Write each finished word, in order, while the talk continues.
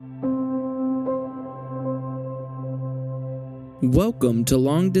Welcome to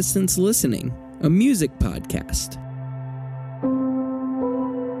Long Distance Listening, a music podcast.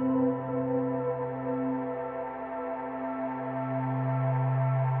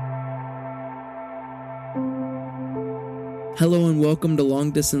 Hello and welcome to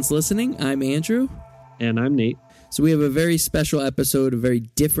Long Distance Listening. I'm Andrew. And I'm Nate. So we have a very special episode, a very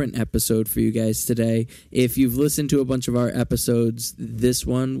different episode for you guys today. If you've listened to a bunch of our episodes, this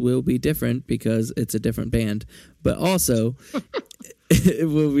one will be different because it's a different band. But also, it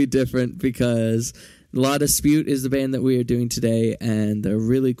will be different because La Dispute is the band that we are doing today, and they're a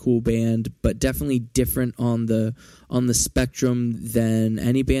really cool band, but definitely different on the spectrum than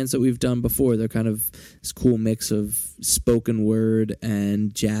any bands that we've done before. They're kind of this cool mix of spoken word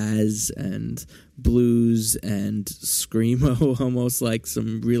and jazz and blues and screamo, almost like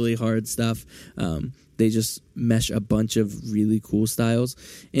some really hard stuff. They just mesh a bunch of really cool styles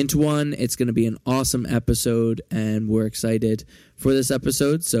into one. It's going to be an awesome episode, and we're excited for this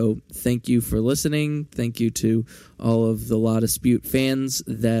episode. So thank you for listening. Thank you to all of the La Dispute fans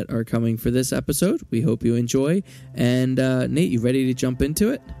that are coming for this episode. We hope you enjoy. And Nate, you ready to jump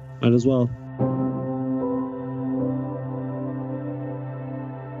into it? Might as well.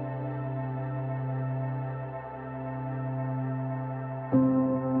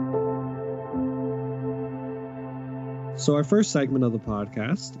 So our first segment of the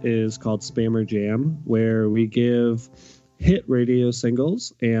podcast is called Spammer Jam, where we give hit radio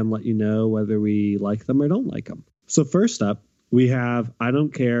singles and let you know whether we like them or don't like them. So first up, we have I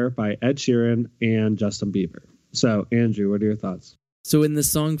Don't Care by Ed Sheeran and Justin Bieber. So Andrew, what are your thoughts? So when the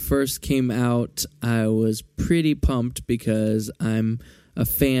song first came out, I was pretty pumped because I'm a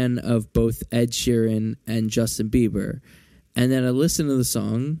fan of both Ed Sheeran and Justin Bieber. And then I listened to the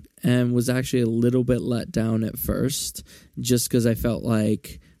song and was actually a little bit let down at first just because I felt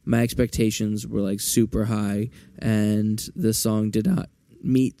like my expectations were like super high and the song did not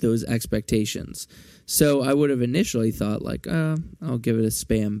meet those expectations. So I would have initially thought like, I'll give it a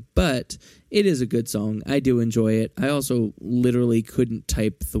spam, but it is a good song. I do enjoy it. I also literally couldn't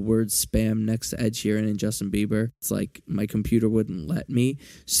type the word spam next to Ed Sheeran and Justin Bieber. It's like my computer wouldn't let me.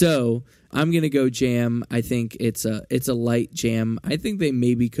 So I'm going to go jam. I think it's a light jam. I think they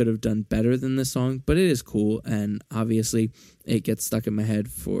maybe could have done better than this song, but it is cool. And obviously it gets stuck in my head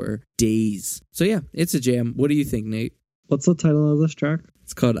for days. So yeah, it's a jam. What do you think, Nate? What's the title of this track?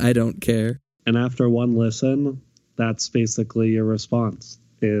 It's called I Don't Care. And after one listen, that's basically your response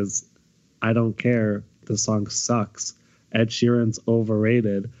is, I don't care. The song sucks. Ed Sheeran's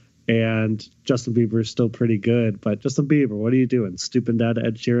overrated. And Justin Bieber is still pretty good. But Justin Bieber, what are you doing? Stooping down to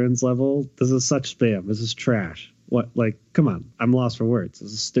Ed Sheeran's level? This is such spam. This is trash. What? Like, come on. I'm lost for words.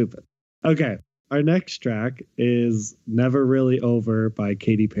 This is stupid. Okay. Our next track is Never Really Over by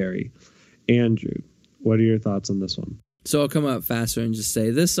Katy Perry. Andrew, what are your thoughts on this one? So I'll come out faster and just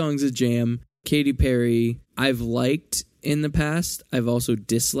say this song's a jam. Katy Perry, I've liked in the past. I've also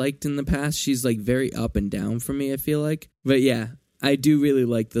disliked in the past. She's like very up and down for me, I feel like. But yeah, I do really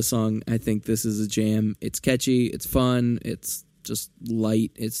like the song. I think this is a jam. It's catchy. It's fun. It's just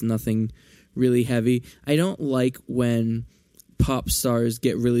light. It's nothing really heavy. I don't like when pop stars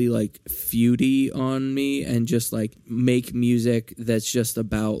get really like feudy on me and just like make music that's just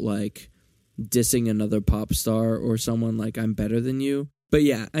about like dissing another pop star or someone like I'm better than you. But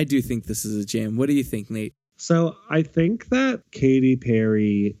yeah, I do think this is a jam. What do you think, Nate? So I think that Katy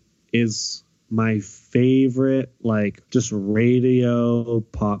Perry is my favorite, like, just radio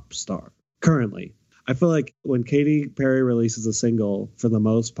pop star currently. I feel like when Katy Perry releases a single, for the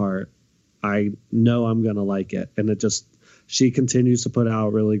most part, I know I'm going to like it. And she continues to put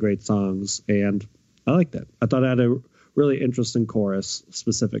out really great songs. And I liked it. I thought it had a really interesting chorus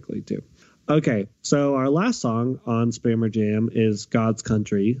specifically, too. Okay, so our last song on Spammer Jam is God's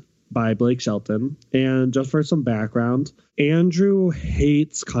Country by Blake Shelton. And just for some background, Andrew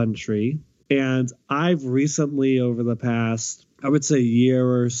hates country. And I've recently, over the past, I would say year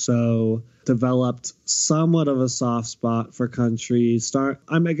or so, developed somewhat of a soft spot for country.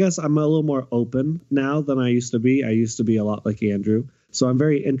 I guess I'm a little more open now than I used to be. I used to be a lot like Andrew. So I'm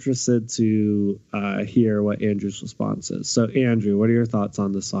very interested to hear what Andrew's response is. So Andrew, what are your thoughts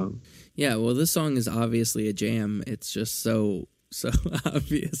on this song? Yeah, well, this song is obviously a jam. It's just so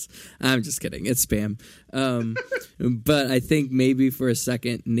obvious. I'm just kidding. It's spam. But I think maybe for a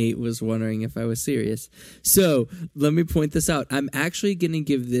second, Nate was wondering if I was serious. So let me point this out. I'm actually going to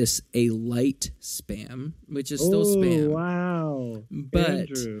give this a light spam, which is still spam. Wow.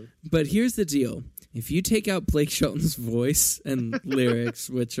 But here's the deal. If you take out Blake Shelton's voice and lyrics,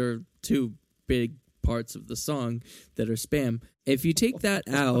 which are two big parts of the song that are spam, if you take that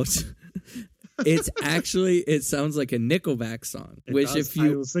out, It's actually, it sounds like a Nickelback song. It which does. if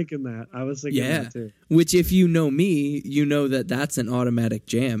you I was thinking that. That too. Which, if you know me, you know that that's an automatic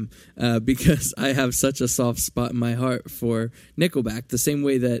jam, because I have such a soft spot in my heart for Nickelback. The same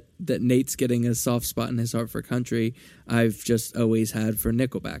way that Nate's getting a soft spot in his heart for country, I've just always had for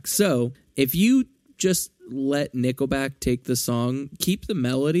Nickelback. So if you just let Nickelback take the song, keep the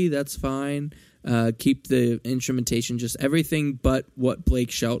melody, that's fine. Keep the instrumentation, just everything but what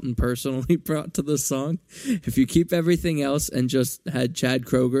Blake Shelton personally brought to the song. If you keep everything else and just had Chad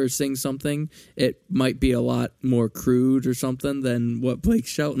Kroeger sing something, it might be a lot more crude or something than what Blake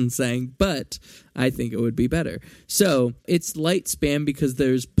Shelton sang, but I think it would be better. So it's light spam because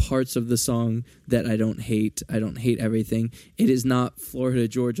there's parts of the song that I don't hate. I don't hate everything. It is not Florida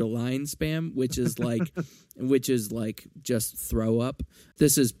Georgia Line spam, which is like just throw up.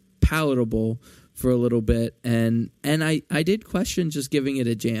 This is palatable for a little bit, and I did question just giving it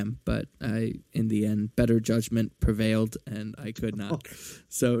a jam, but in the end better judgment prevailed and I could not.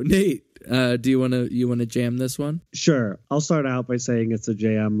 So Nate, do you want to jam this one? Sure. I'll start out by saying it's a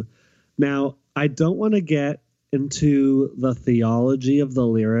jam. Now, I don't want to get into the theology of the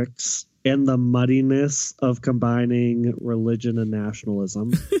lyrics and the muddiness of combining religion and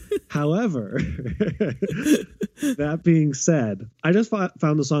nationalism. However, that being said, I just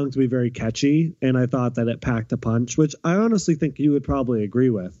found the song to be very catchy, and I thought that it packed a punch, which I honestly think you would probably agree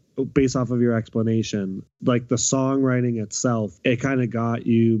with based off of your explanation. Like the songwriting itself, it kind of got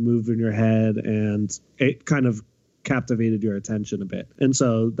you moving your head, and it kind of captivated your attention a bit. And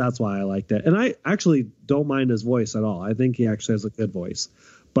so that's why I liked it. And I actually don't mind his voice at all. I think he actually has a good voice.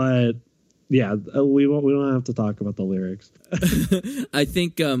 But yeah, we don't have to talk about the lyrics. I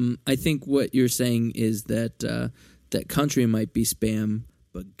think what you're saying is that that country might be spam,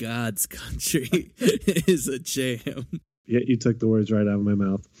 but God's country is a jam. Yeah, you took the words right out of my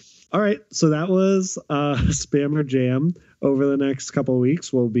mouth. All right, so that was Spam or Jam. Over the next couple of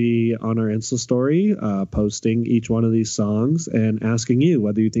weeks, we'll be on our Insta story posting each one of these songs and asking you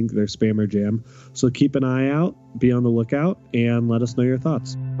whether you think they're Spam or Jam. So keep an eye out, be on the lookout, and let us know your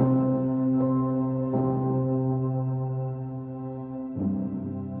thoughts.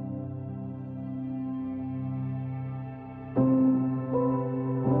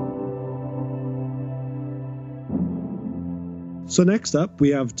 So next up, we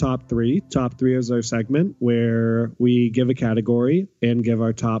have Top 3. Top 3 is our segment where we give a category and give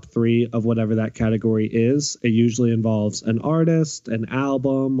our top 3 of whatever that category is. It usually involves an artist, an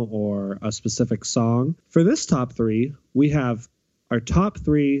album, or a specific song. For this top 3, we have our top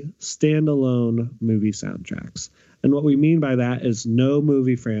 3 standalone movie soundtracks. And what we mean by that is no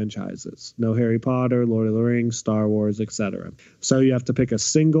movie franchises, no Harry Potter, Lord of the Rings, Star Wars, etc. So you have to pick a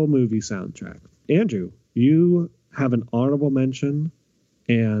single movie soundtrack. Andrew, you have an honorable mention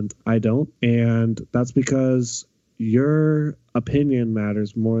and I don't, and that's because your opinion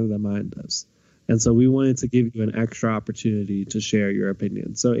matters more than mine does, and so we wanted to give you an extra opportunity to share your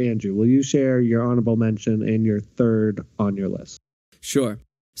opinion. So Andrew, will you share your honorable mention and your third on your list? Sure.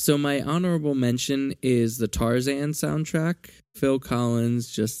 So my honorable mention is the Tarzan soundtrack. Phil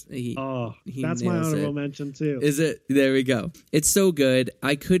Collins he that's my honorable mention too. Is it? There we go. It's so good.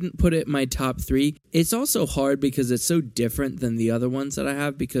 I couldn't put it in my top 3. It's also hard because it's so different than the other ones that I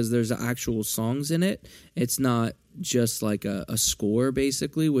have because there's actual songs in it. It's not just like a score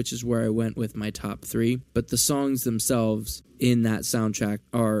basically, which is where I went with my top 3. But the songs themselves in that soundtrack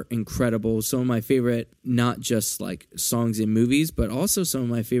are incredible. Some of my favorite, not just like songs in movies, but also some of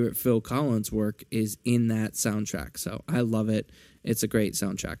my favorite Phil Collins work is in that soundtrack. So I love it. It's a great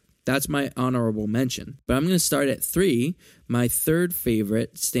soundtrack. That's my honorable mention. But I'm going to start at 3. My third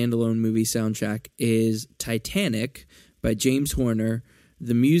favorite standalone movie soundtrack is Titanic by James Horner.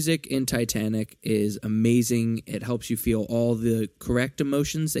 The music in Titanic is amazing. It helps you feel all the correct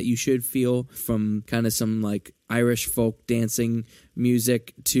emotions that you should feel, from kind of some like Irish folk dancing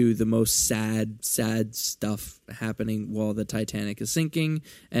music to the most sad stuff happening while the Titanic is sinking.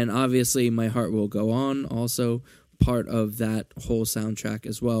 And obviously My Heart Will Go On, also part of that whole soundtrack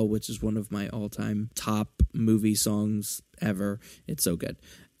as well, which is one of my all-time top movie songs ever. It's so good.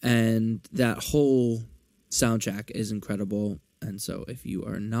 And that whole soundtrack is incredible. And so if you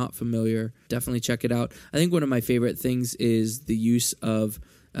are not familiar, definitely check it out. I think one of my favorite things is the use of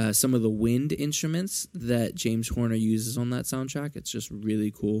some of the wind instruments that James Horner uses on that soundtrack. It's just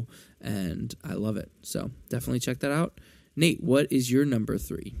really cool, and I love it. So definitely check that out. Nate, what is your number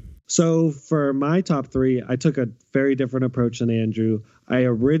 3? So for my top 3, I took a very different approach than Andrew. I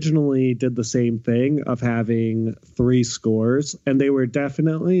originally did the same thing of having 3 scores, and they were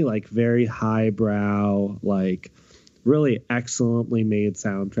definitely like very highbrow, like really excellently made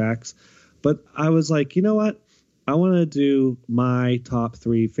soundtracks. But I was like, you know what? I want to do my top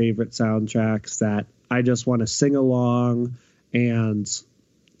 3 favorite soundtracks that I just want to sing along and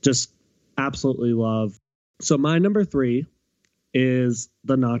just absolutely love. So my number 3 is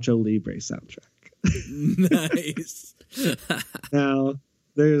the Nacho Libre soundtrack. Nice. Now,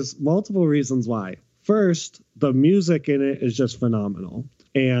 there's multiple reasons why. First, the music in it is just phenomenal.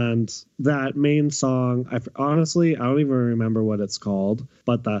 And that main song, honestly, I don't even remember what it's called,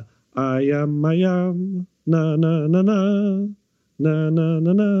 but the I am, na na na na, na na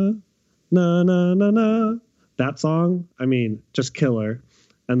na na, na na na na. That song, I mean, just killer.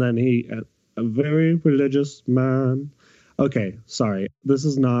 And then a very religious man. Okay, sorry. This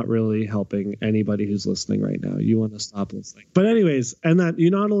is not really helping anybody who's listening right now. You want to stop listening. But anyways, and that you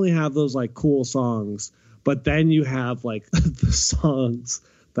not only have those like cool songs, but then you have like the songs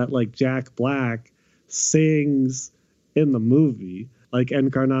that like Jack Black sings in the movie. Like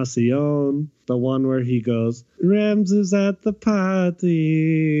Encarnacion, the one where he goes, Rams is at the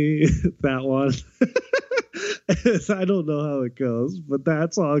party. That one. I don't know how it goes, but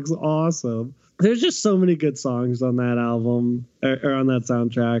that song's awesome. There's just so many good songs on that album, or on that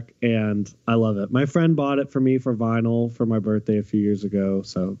soundtrack, and I love it. My friend bought it for me for vinyl for my birthday a few years ago,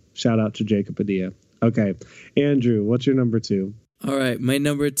 so shout out to Jacob Padilla. Okay, Andrew, what's your number 2? All right, my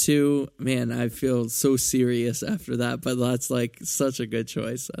number 2, man, I feel so serious after that, but that's like such a good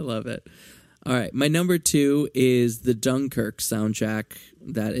choice. I love it. All right, my number 2 is the Dunkirk soundtrack.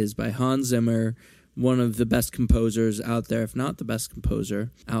 That is by Hans Zimmer, one of the best composers out there, if not the best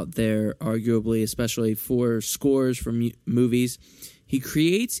composer out there, arguably, especially for scores for movies.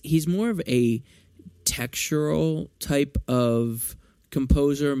 He's more of a textural type of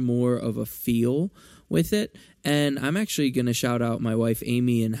composer, more of a feel with it. And I'm actually going to shout out my wife,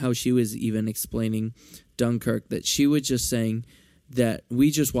 Amy, and how she was even explaining Dunkirk, that she was just saying that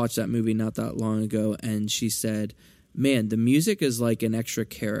we just watched that movie not that long ago, and she said, man, the music is like an extra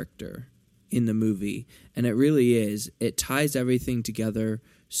character in the movie, and it really is. It ties everything together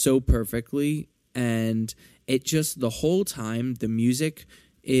so perfectly, and it just, the whole time, the music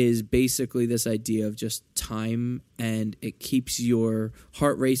is basically this idea of just time, and it keeps your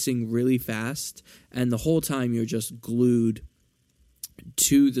heart racing really fast, and the whole time you're just glued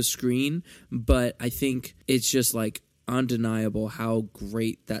to the screen. But I think it's just like undeniable how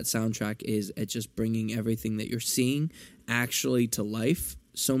great that soundtrack is at just bringing everything that you're seeing actually to life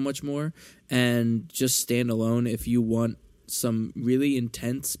so much more. And just stand alone, if you want some really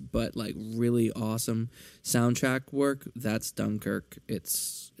intense but like really awesome soundtrack work, that's Dunkirk.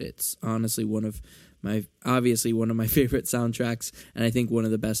 It's honestly one of my favorite soundtracks, and I think one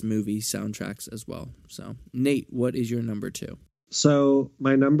of the best movie soundtracks as well. So Nate, what is your number 2? So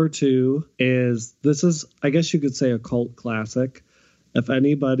my number 2 is, this is, I guess you could say, a cult classic. If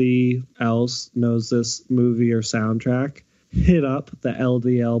anybody else knows this movie or soundtrack, hit up the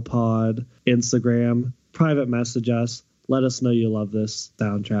LDL Pod Instagram, private message us, let us know you love this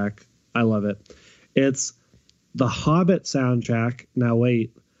soundtrack. I love it. It's the Hobbit soundtrack. Now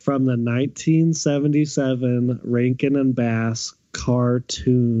wait, from the 1977 Rankin and Bass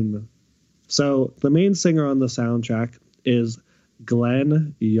cartoon. So the main singer on the soundtrack is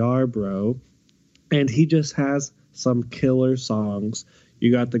Glenn Yarbrough, and he just has some killer songs.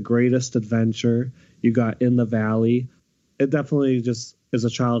 You got The Greatest Adventure, you got In the Valley. It definitely just is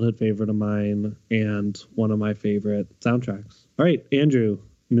a childhood favorite of mine and one of my favorite soundtracks. All right, Andrew,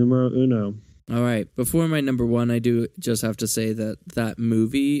 numero uno. All right. Before my number 1, I do just have to say that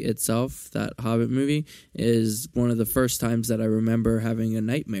movie itself, that Hobbit movie, is one of the first times that I remember having a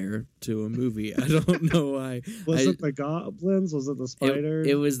nightmare to a movie. I don't know why. Was it the goblins? Was it the spider?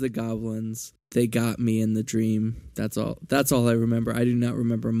 It was the goblins. They got me in the dream. That's all I remember. I do not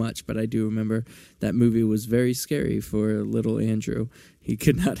remember much, but I do remember that movie was very scary for little Andrew. He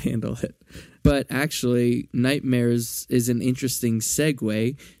could not handle it. But actually, nightmares is an interesting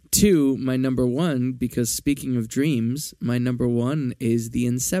segue to my number 1, because speaking of dreams, my number 1 is the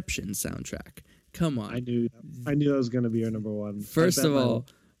Inception soundtrack. Come on. I knew that was going to be your number 1. First of all,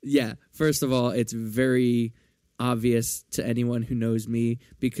 it's very obvious to anyone who knows me,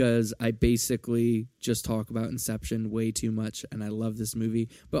 because I basically just talk about Inception way too much, and I love this movie.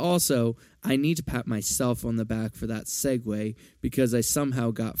 But also, I need to pat myself on the back for that segue, because I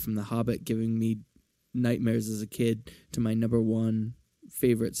somehow got from The Hobbit giving me nightmares as a kid to my number 1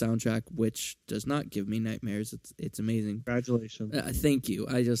 favorite soundtrack, which does not give me nightmares. It's amazing. Congratulations. Thank you.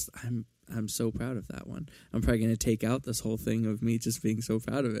 I'm so proud of that one. I'm probably going to take out this whole thing of me just being so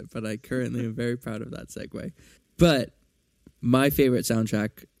proud of it, but I currently am very proud of that segue. But my favorite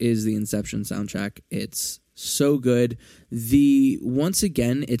soundtrack is the Inception soundtrack. It's So good. Once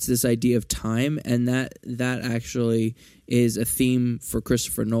again, it's this idea of time, and that actually is a theme for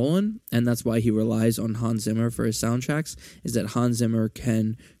Christopher Nolan, and that's why he relies on Hans Zimmer for his soundtracks, is that Hans Zimmer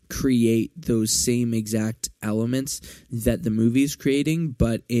can create those same exact elements that the movie's creating,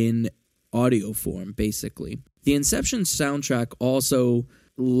 but in audio form, basically. The Inception soundtrack also,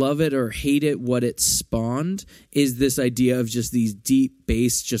 love it or hate it, what it spawned is this idea of just these deep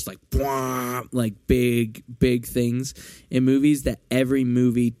bass, just like big things in movies that every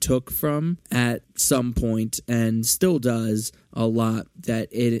movie took from at some point and still does a lot, that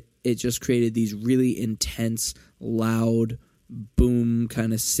it just created these really intense, loud, boom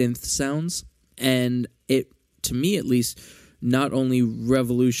kind of synth sounds. And it, to me at least, not only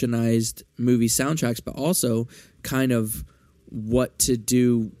revolutionized movie soundtracks, but also kind of what to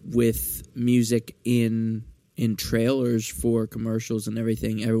do with music in trailers for commercials and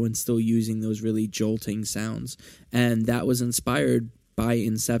everything. Everyone's still using those really jolting sounds. And that was inspired by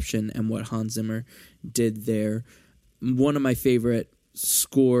Inception and what Hans Zimmer did there. One of my favorite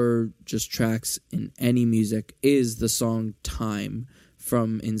score just tracks in any music is the song Time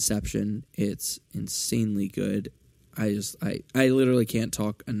from Inception. It's insanely good. I literally can't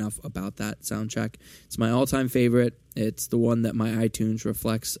talk enough about that soundtrack. It's my all-time favorite. It's the one that my iTunes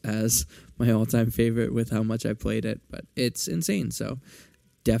reflects as my all-time favorite with how much I played it, but it's insane. So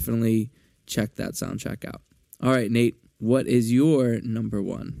definitely check that soundtrack out. All right, Nate, what is your number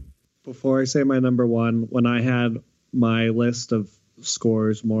one? Before I say my number one, when I had my list of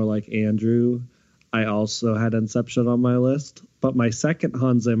scores more like Andrew, I also had Inception on my list, but my second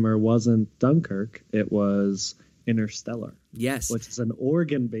Hans Zimmer wasn't Dunkirk. It was Interstellar. Yes. Which is an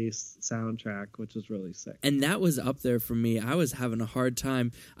organ-based soundtrack, which is really sick. And that was up there for me. I was having a hard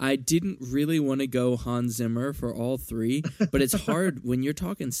time. I didn't really want to go Hans Zimmer for all three, but it's hard when you're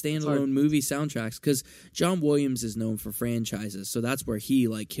talking standalone movie soundtracks, because John Williams is known for franchises, so that's where he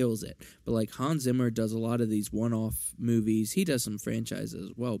kills it. But Hans Zimmer does a lot of these one-off movies. He does some franchises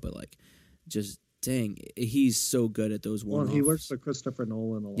as well, but just dang, he's so good at those one-offs. Well, he works with Christopher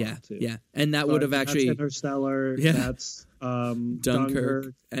Nolan a lot, too. Yeah, and that would have actually... That's Interstellar, that's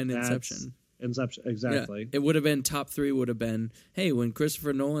Dunkirk, and Inception. Inception, exactly. Yeah, it would have been, top three would have been, hey, when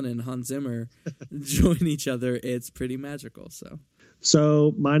Christopher Nolan and Hans Zimmer join each other, it's pretty magical.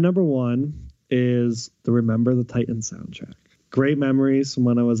 So my number one is the Remember the Titans soundtrack. Great memories from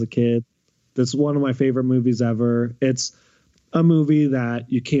when I was a kid. This is one of my favorite movies ever. It's a movie that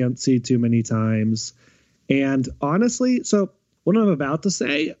you can't see too many times. And honestly, so what I'm about to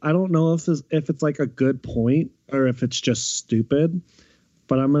say, I don't know if it's a good point or if it's just stupid,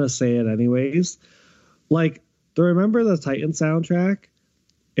 but I'm going to say it anyways. The Remember the Titan soundtrack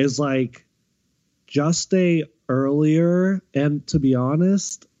is just a earlier, and to be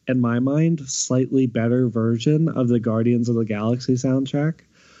honest, in my mind, slightly better version of the Guardians of the Galaxy soundtrack,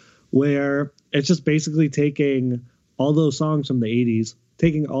 where it's just basically taking all those songs from the 80s,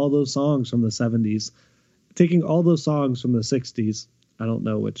 taking all those songs from the 70s, taking all those songs from the 60s. I don't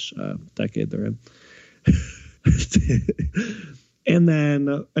know which decade they're in. And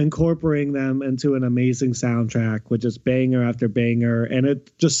then incorporating them into an amazing soundtrack with just banger after banger. And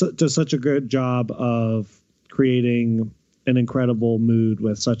it just does such a good job of creating an incredible mood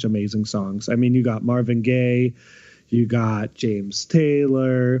with such amazing songs. I mean, you got Marvin Gaye, you got James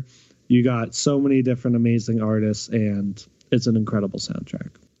Taylor, you got so many different amazing artists, and it's an incredible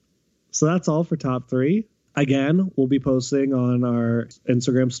soundtrack. So that's all for top three. Again, we'll be posting on our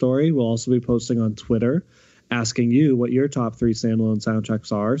Instagram story. We'll also be posting on Twitter, asking you what your top three standalone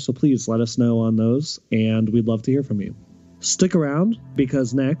soundtracks are. So please let us know on those, and we'd love to hear from you. Stick around,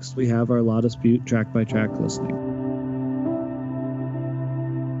 because next we have our La Dispute track by track listening.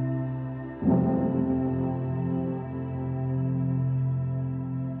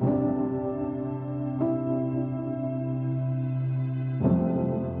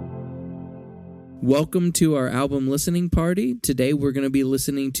 Welcome to our album listening party. Today we're going to be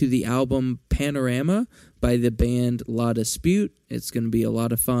listening to the album Panorama by the band La Dispute. It's going to be a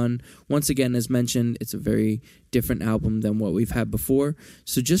lot of fun. Once again, as mentioned, it's a very different album than what we've had before.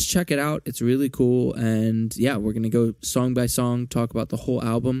 So just check it out. It's really cool. And yeah, we're going to go song by song, talk about the whole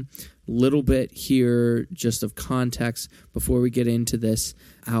album. Little bit here just of context before we get into this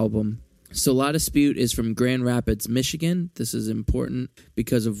album. So La Dispute is from Grand Rapids, Michigan. This is important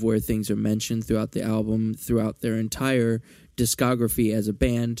because of where things are mentioned throughout the album, throughout their entire discography as a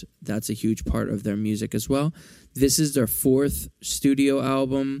band. That's a huge part of their music as well. This is their fourth studio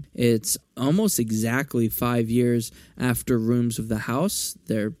album. It's almost exactly 5 years after Rooms of the House,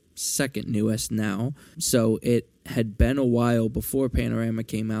 their second newest now. So it had been a while before Panorama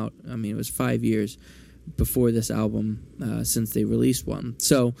came out. I mean, it was 5 years before this album since they released one.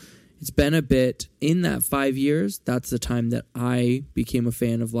 So it's been a bit. In that 5 years, that's the time that I became a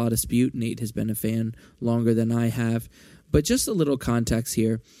fan of La Dispute. Nate has been a fan longer than I have. But just a little context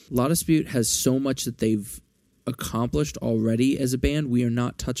here. La Dispute has so much that they've accomplished already as a band. We are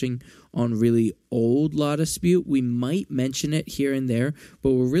not touching on really old La Dispute. We might mention it here and there,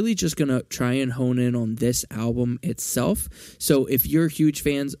 but we're really just going to try and hone in on this album itself. So if you're huge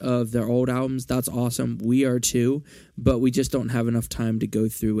fans of their old albums, that's awesome. We are too, but we just don't have enough time to go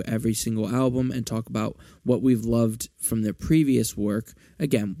through every single album and talk about what we've loved from their previous work.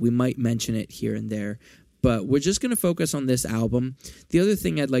 Again, we might mention it here and there, but we're just going to focus on this album. The other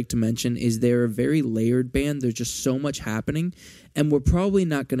thing I'd like to mention is they're a very layered band. There's just so much happening, and we're probably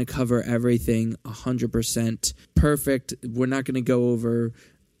not going to cover everything 100% perfect. We're not going to go over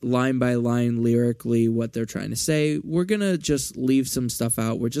line by line lyrically what they're trying to say. We're going to just leave some stuff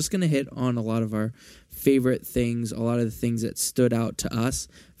out. We're just going to hit on a lot of our favorite things, a lot of the things that stood out to us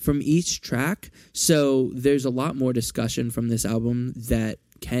from each track. So there's a lot more discussion from this album that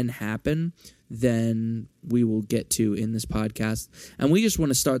can happen than we will get to in this podcast. And we just want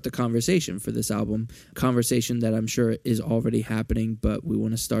to start the conversation for this album, conversation that I'm sure is already happening, but we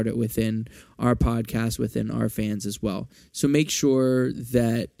want to start it within our podcast, within our fans as well. So make sure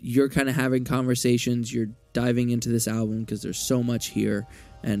that you're kind of having conversations, you're diving into this album because there's so much here.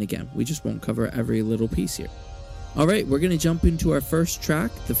 And again, we just won't cover every little piece here. All right, we're going to jump into our first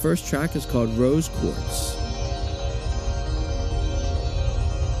track. The first track is called Rose Quartz.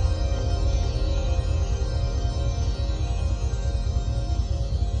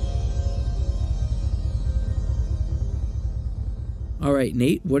 All right,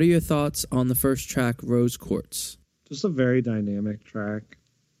 Nate, what are your thoughts on the first track, Rose Quartz? Just a very dynamic track.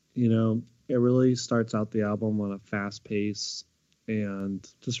 You know, it really starts out the album on a fast pace and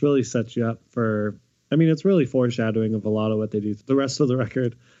just really sets you up for, I mean, it's really foreshadowing of a lot of what they do the rest of the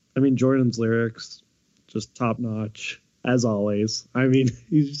record. I mean, Jordan's lyrics, just top notch, as always. I mean,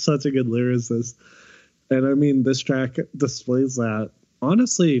 he's such a good lyricist. And I mean, this track displays that,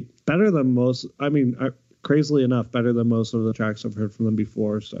 honestly, better than most, crazily enough, better than most of the tracks I've heard from them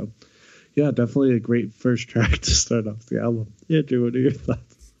before. So, yeah, definitely a great first track to start off the album. Yeah, Drew, what are your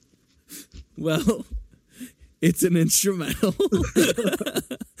thoughts? Well, it's an instrumental.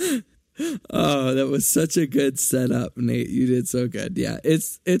 Oh, that was such a good setup, Nate. You did so good. Yeah,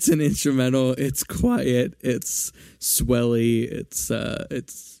 it's an instrumental. It's quiet. It's swelly.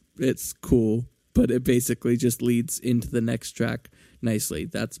 It's cool, but it basically just leads into the next track nicely.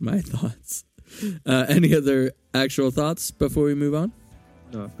 That's my thoughts. Any other actual thoughts before we move on?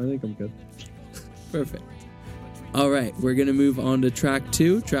 No, I think I'm good. Perfect. All right, we're going to move on to track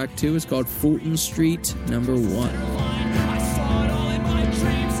 2. Track 2 is called Fulton Street Number 1.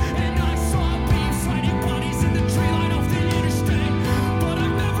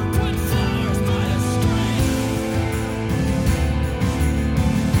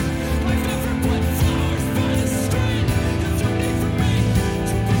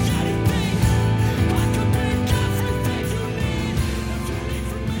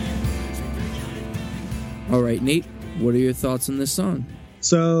 All right, Nate, what are your thoughts on this song?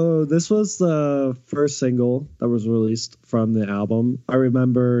 So this was the first single that was released from the album. I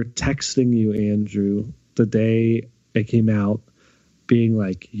remember texting you, Andrew, the day it came out, being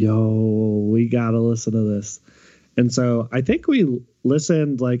like, yo, we got to listen to this. And so I think we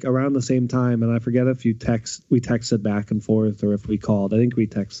listened like around the same time, and I forget if we texted back and forth or if we called. I think we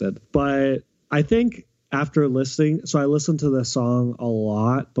texted. But I think after listening, so I listened to the song a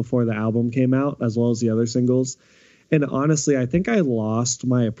lot before the album came out, as well as the other singles. And honestly, I think I lost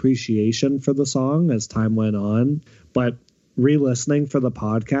my appreciation for the song as time went on. But re-listening for the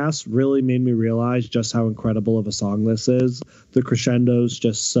podcast really made me realize just how incredible of a song this is. The crescendo's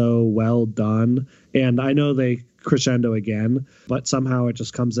just so well done. And I know they crescendo again, but somehow it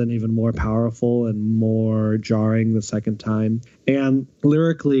just comes in even more powerful and more jarring the second time. And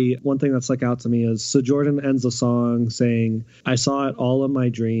lyrically, one thing that stuck out to me is, so Jordan ends the song saying, I saw it all in my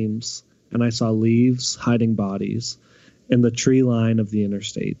dreams, and I saw leaves hiding bodies in the tree line of the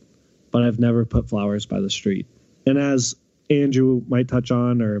interstate, but I've never put flowers by the street. And as Andrew might touch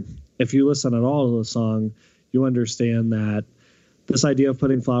on, or if you listen at all to the song, you understand that this idea of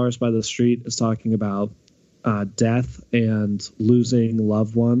putting flowers by the street is talking about death and losing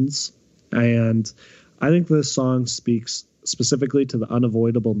loved ones. And I think this song speaks specifically to the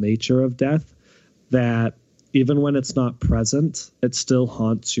unavoidable nature of death, that even when it's not present, it still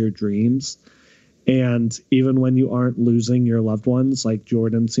haunts your dreams. And even when you aren't losing your loved ones, like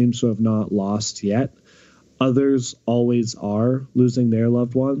Jordan seems to have not lost yet, others always are losing their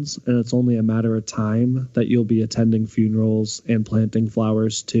loved ones, and it's only a matter of time that you'll be attending funerals and planting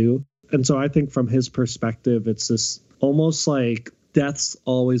flowers too. And so I think from his perspective, it's this almost like death's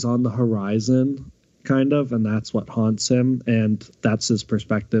always on the horizon, kind of, and that's what haunts him, and that's his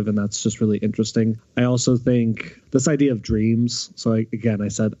perspective, and that's just really interesting. I also think this idea of dreams, so I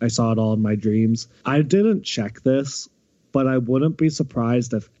said I saw it all in my dreams. I didn't check this, but I wouldn't be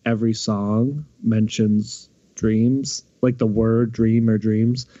surprised if every song mentions dreams, like the word dream or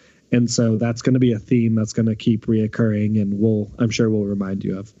dreams. And so that's going to be a theme that's going to keep reoccurring, and I'm sure we'll remind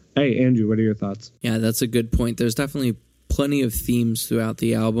you of. Hey, Andrew, what are your thoughts? Yeah, that's a good point. There's definitely plenty of themes throughout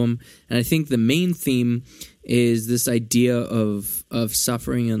the album, and I think the main theme is this idea of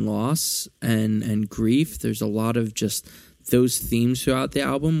suffering and loss and grief. There's a lot of just those themes throughout the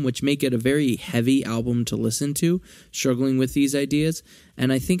album, which make it a very heavy album to listen to, struggling with these ideas.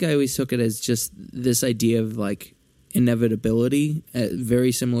 And I think I always took it as just this idea of like inevitability,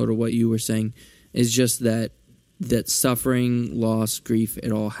 very similar to what you were saying, is just that suffering, loss, grief,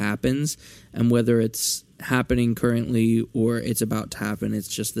 it all happens, and whether it's happening currently or it's about to happen, it's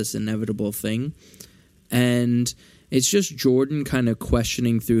just this inevitable thing. And it's just Jordan kind of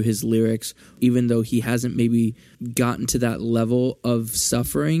questioning through his lyrics, even though he hasn't maybe gotten to that level of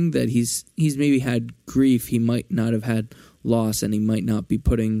suffering, that he's maybe had grief, he might not have had loss, and he might not be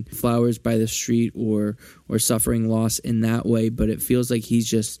putting flowers by the street or suffering loss in that way, but it feels like he's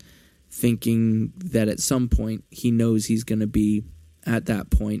just thinking that at some point he knows he's going to be at that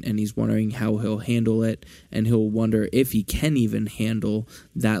point, and he's wondering how he'll handle it, and he'll wonder if he can even handle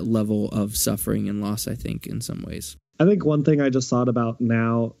that level of suffering and loss, I think, in some ways. I think one thing I just thought about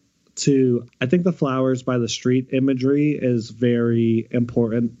now, too, I think the flowers by the street imagery is very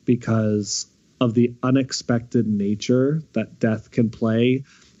important because of the unexpected nature that death can play.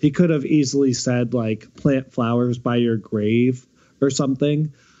 He could have easily said, like, plant flowers by your grave or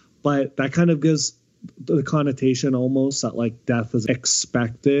something, but that kind of gives the connotation almost that like death is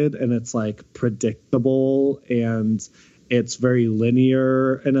expected and it's like predictable and it's very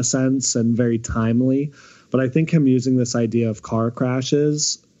linear in a sense and very timely. But I think him using this idea of car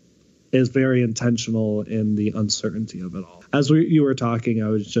crashes is very intentional in the uncertainty of it all. As you were talking, I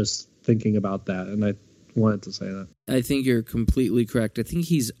was just thinking about that, and I wanted to say that. I think you're completely correct. I think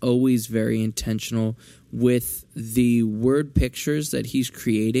he's always very intentional with the word pictures that he's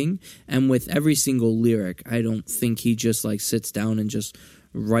creating and with every single lyric. I don't think he just like sits down and just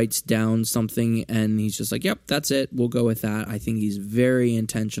writes down something and he's just like, yep, that's it, we'll go with that. I think he's very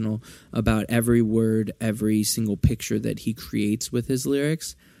intentional about every word, every single picture that he creates with his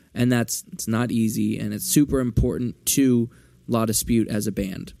lyrics, and it's not easy, and it's super important to La Dispute as a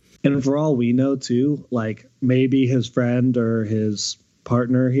band. And for all we know, too, like maybe his friend or his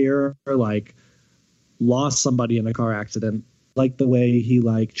partner here, like lost somebody in a car accident, like the way he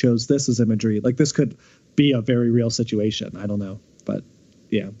like chose this as imagery. Like this could be a very real situation. I don't know, but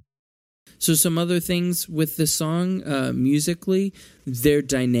yeah. So some other things with this song, musically, their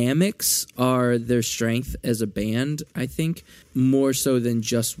dynamics are their strength as a band, I think, more so than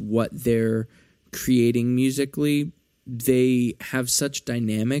just what they're creating musically. They have such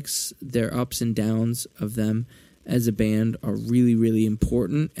dynamics. Their ups and downs of them as a band are really, really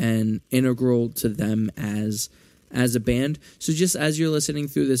important and integral to them as a band. So just as you're listening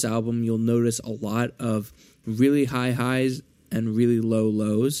through this album, you'll notice a lot of really high highs and really low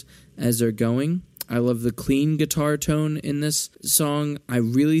lows as they're going. I love the clean guitar tone in this song. I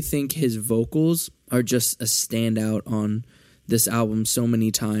really think his vocals are just a standout on this album so many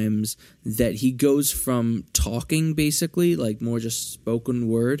times, that he goes from talking basically like more just spoken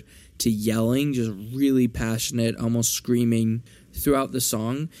word to yelling, just really passionate, almost screaming throughout the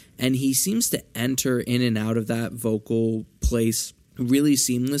song, and he seems to enter in and out of that vocal place really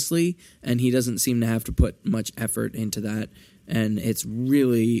seamlessly, and he doesn't seem to have to put much effort into that, and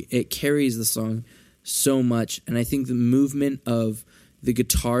it carries the song so much. And I think the movement of the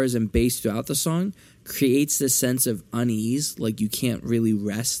guitars and bass throughout the song creates this sense of unease, like you can't really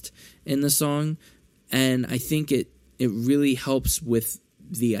rest in the song. And I think it really helps with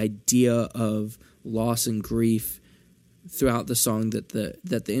the idea of loss and grief throughout the song, that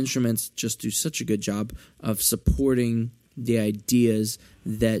the instruments just do such a good job of supporting the ideas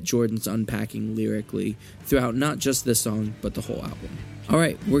that Jordan's unpacking lyrically throughout not just this song, but the whole album. All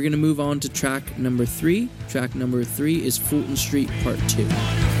right, we're going to move on to track number 3. Track number 3 is Fulton Street Part 2.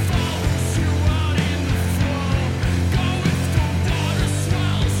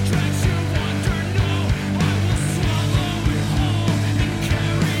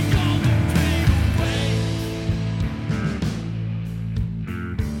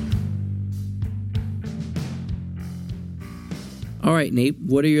 All right, Nate,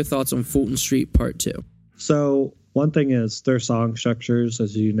 what are your thoughts on Fulton Street Part 2? So one thing is their song structures,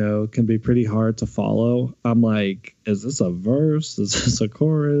 as you know, can be pretty hard to follow. I'm like, is this a verse? Is this a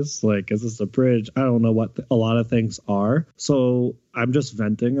chorus? Like, is this a bridge? I don't know what a lot of things are. So I'm just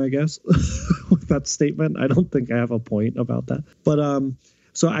venting, I guess, with that statement. I don't think I have a point about that. But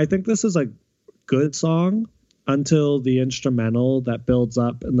so I think this is a good song until the instrumental that builds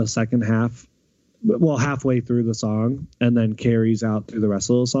up in the second half, well, halfway through the song, and then carries out through the rest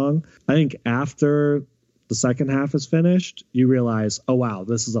of the song. I think after the second half is finished, you realize, oh, wow,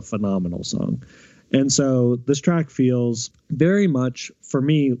 this is a phenomenal song. And so this track feels very much, for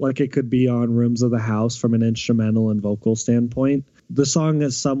me, like it could be on Rooms of the House from an instrumental and vocal standpoint. The song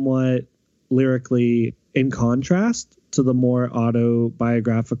is somewhat lyrically in contrast to the more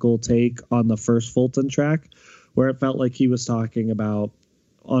autobiographical take on the first Fulton track, where it felt like he was talking about,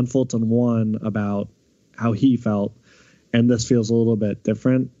 on Fulton 1, about how he felt. And this feels a little bit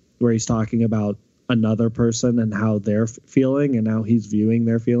different, where he's talking about another person and how they're feeling and how he's viewing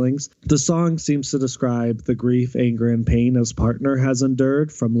their feelings. The song seems to describe the grief, anger, and pain his partner has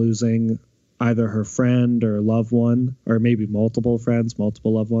endured from losing either her friend or loved one, or maybe multiple friends,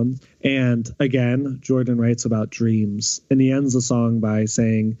 multiple loved ones. And again, Jordan writes about dreams, and he ends the song by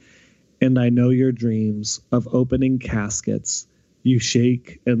saying, "And I know your dreams of opening caskets, you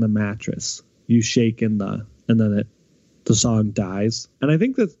shake in the mattress, you shake in the," and then the song dies. And I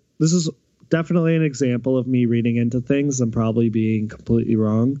think that this is definitely an example of me reading into things and probably being completely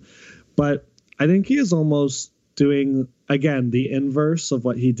wrong. But I think he is almost doing, again, the inverse of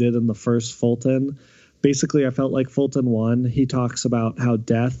what he did in the first Fulton. Basically, I felt like Fulton 1, he talks about how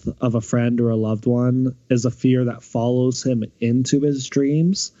death of a friend or a loved one is a fear that follows him into his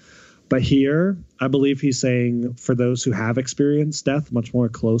dreams. But here, I believe he's saying, for those who have experienced death much more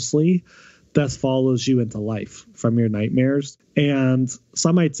closely, death follows you into life from your nightmares. And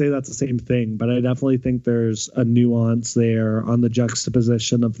some might say that's the same thing, but I definitely think there's a nuance there on the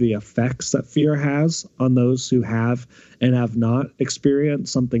juxtaposition of the effects that fear has on those who have and have not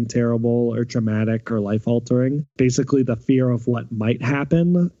experienced something terrible or traumatic or life-altering. Basically, the fear of what might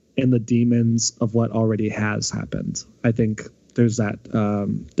happen and the demons of what already has happened. I think there's that,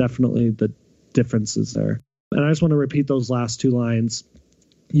 definitely the differences there. And I just want to repeat those last two lines.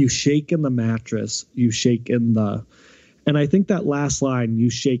 You shake in the mattress, you shake in the, and I think that last line, you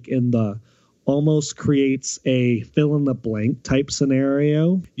shake in the, almost creates a fill in the blank type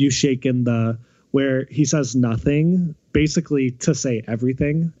scenario. You shake in the, where he says nothing, basically to say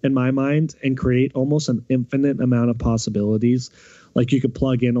everything in my mind, and create almost an infinite amount of possibilities. Like you could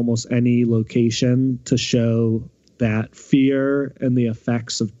plug in almost any location to show that fear and the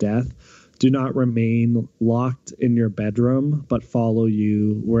effects of death do not remain locked in your bedroom, but follow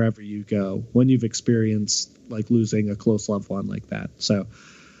you wherever you go when you've experienced like losing a close loved one like that. So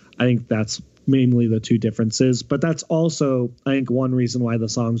I think that's mainly the two differences, but that's also, I think, one reason why the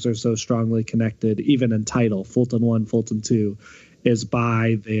songs are so strongly connected, even in title, Fulton 1, Fulton 2, is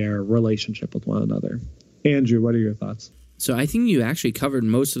by their relationship with one another. Andrew, what are your thoughts? So I think you actually covered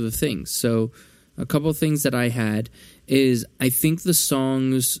most of the things. So a couple of things that I had is I think the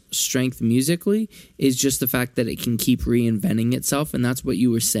song's strength musically is just the fact that it can keep reinventing itself. And that's what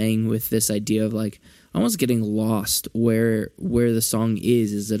you were saying with this idea of like almost getting lost where the song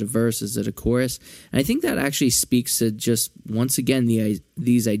is. Is it a verse? Is it a chorus? And I think that actually speaks to just, once again,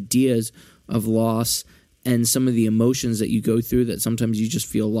 these ideas of loss and some of the emotions that you go through that sometimes you just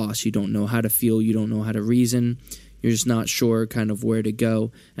feel lost. You don't know how to feel. You don't know how to reason. You're just not sure kind of where to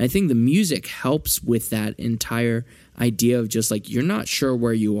go. And I think the music helps with that entire idea of just like you're not sure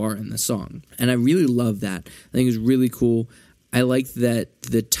where you are in the song. And I really love that. I think it's really cool. I like that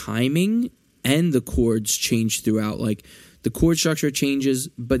the timing and the chords change throughout. Like the chord structure changes,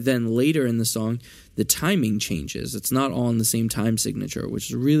 but then later in the song, the timing changes. It's not all in the same time signature,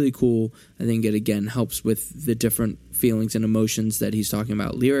 which is really cool. I think it, again, helps with the different feelings and emotions that he's talking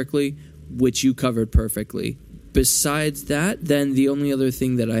about lyrically, which you covered perfectly. Besides that, then the only other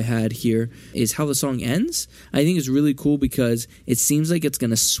thing that I had here is how the song ends. I think it's really cool because it seems like it's going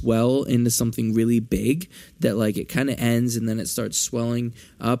to swell into something really big, that like it kind of ends and then it starts swelling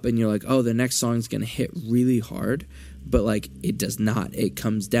up and you're like, oh, the next song's going to hit really hard. But like it does not. It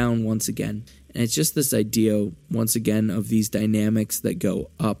comes down once again. And it's just this idea, once again, of these dynamics that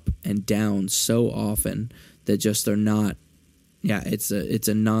go up and down so often that just are not. Yeah, it's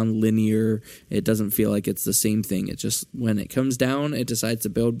a non-linear, it doesn't feel like it's the same thing. It just, when it comes down, it decides to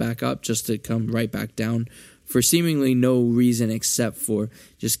build back up just to come right back down for seemingly no reason except for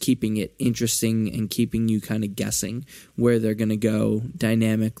just keeping it interesting and keeping you kind of guessing where they're going to go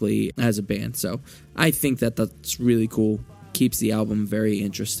dynamically as a band. So I think that that's really cool. keeps the album very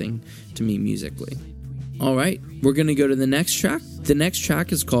interesting to me musically. All right, we're going to go to the next track. The next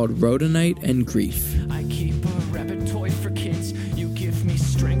track is called Rhodonite and Grief. I keep a rabbit toy for kids. You give me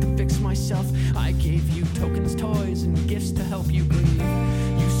strength to fix myself. I gave you tokens, toys, and gifts to help you grieve.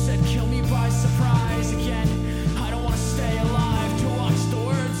 You said kill me by surprise again. I don't want to stay alive to watch the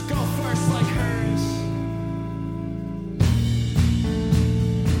words go first like hers.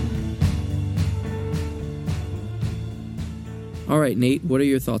 All right, Nate, what are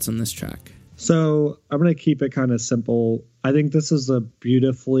your thoughts on this track? So I'm going to keep it kind of simple. I think this is a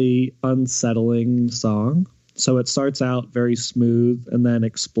beautifully unsettling song. So it starts out very smooth and then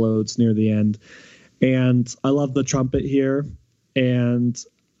explodes near the end. And I love the trumpet here. And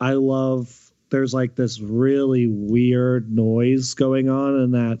I love there's like this really weird noise going on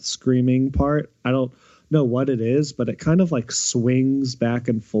in that screaming part. I don't know what it is, but it kind of like swings back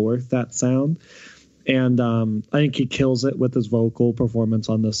and forth, that sound. And I think he kills it with his vocal performance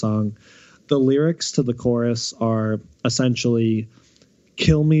on the song. The lyrics to the chorus are essentially,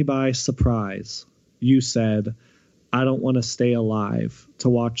 kill me by surprise. You said, I don't want to stay alive to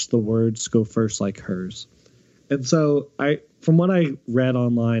watch the words go first like hers. And so from what I read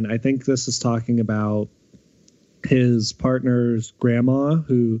online, I think this is talking about his partner's grandma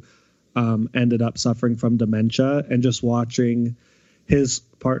who ended up suffering from dementia, and just watching his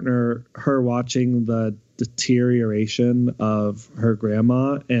partner, her watching the deterioration of her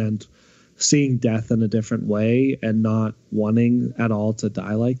grandma and seeing death in a different way and not wanting at all to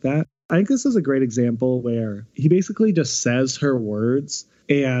die like that. I think this is a great example where he basically just says her words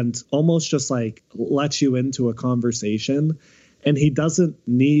and almost just like lets you into a conversation, and he doesn't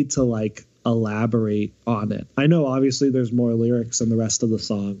need to like elaborate on it. I know obviously there's more lyrics in the rest of the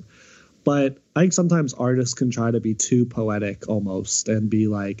song, but I think sometimes artists can try to be too poetic almost and be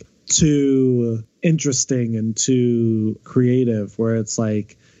like too interesting and too creative, where it's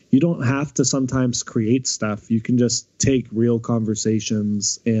like, you don't have to sometimes create stuff. You can just take real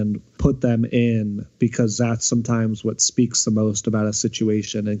conversations and put them in, because that's sometimes what speaks the most about a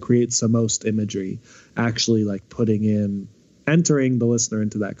situation and creates the most imagery, actually like entering the listener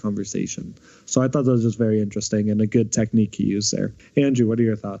into that conversation. So I thought that was just very interesting and a good technique he used there. Andrew, what are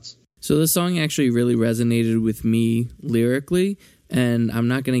your thoughts? So this song actually really resonated with me lyrically, and I'm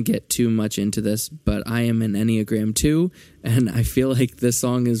not going to get too much into this, but I am an Enneagram 2, and I feel like this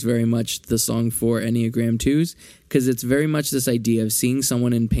song is very much the song for Enneagram 2s, because it's very much this idea of seeing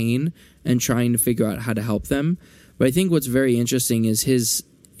someone in pain and trying to figure out how to help them. But I think what's very interesting is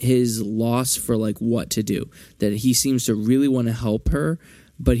his loss for like what to do, that he seems to really want to help her,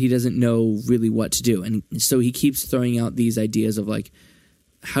 but he doesn't know really what to do. And so he keeps throwing out these ideas of like,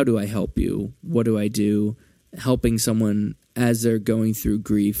 how do I help you? What do I do? Helping someone as they're going through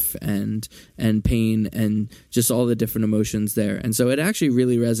grief and pain and just all the different emotions there. And so it actually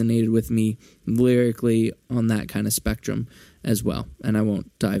really resonated with me lyrically on that kind of spectrum as well. And I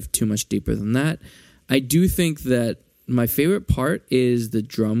won't dive too much deeper than that. I do think that my favorite part is the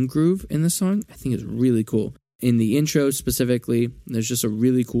drum groove in the song. I think it's really cool. In the intro specifically, there's just a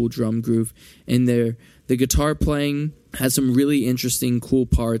really cool drum groove in there. The guitar playing has some really interesting, cool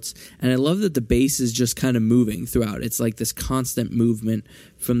parts, and I love that the bass is just kind of moving throughout. It's like this constant movement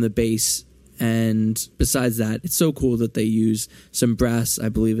from the bass, and besides that, it's so cool that they use some brass, I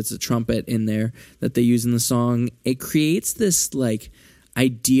believe it's a trumpet in there, that they use in the song. It creates this, like,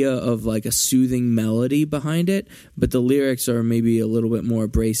 idea of, like, a soothing melody behind it, but the lyrics are maybe a little bit more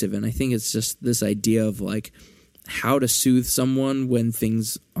abrasive, and I think it's just this idea of, like, how to soothe someone when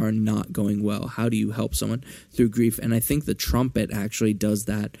things are not going well. How do you help someone through grief? And I think the trumpet actually does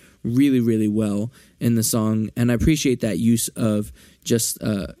that really, really well in the song. And I appreciate that use of just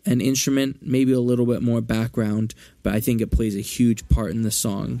an instrument, maybe a little bit more background, but I think it plays a huge part in the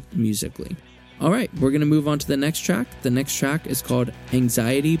song musically. All right, we're going to move on to the next track. The next track is called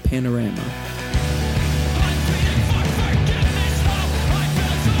Anxiety Panorama.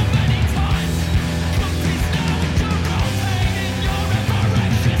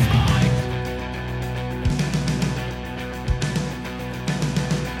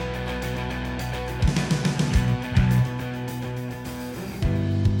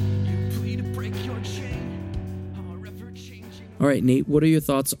 All right, Nate, what are your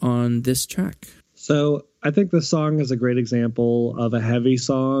thoughts on this track? So I think this song is a great example of a heavy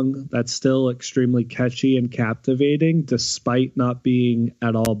song that's still extremely catchy and captivating, despite not being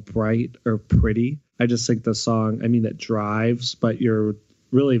at all bright or pretty. I just think the song, it drives, but you're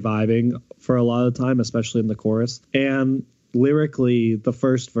really vibing for a lot of the time, especially in the chorus. And lyrically, the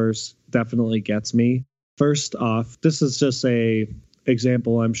first verse definitely gets me. First off, this is just a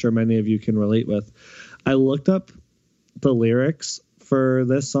example I'm sure many of you can relate with. I looked up the lyrics for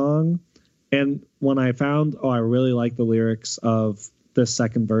this song. And when I found, I really like the lyrics of this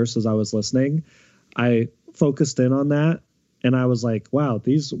second verse as I was listening, I focused in on that. And I was like, wow,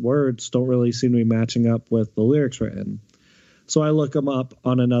 these words don't really seem to be matching up with the lyrics written. So I look them up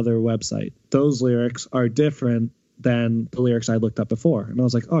on another website. Those lyrics are different than the lyrics I looked up before. And I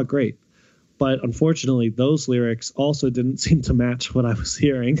was like, oh, great. But unfortunately, those lyrics also didn't seem to match what I was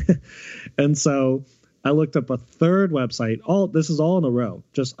hearing. And so I looked up a third website. This is all in a row.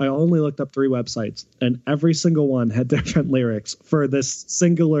 I only looked up 3 websites, and every single one had different lyrics for this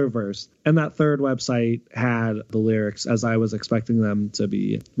singular verse. And that third website had the lyrics as I was expecting them to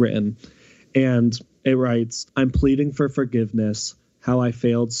be written. And it writes, I'm pleading for forgiveness, how I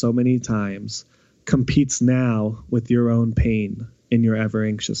failed so many times, competes now with your own pain in your ever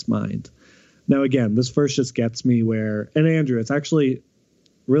anxious mind. Now, again, this verse just gets me where, and Andrew, it's actually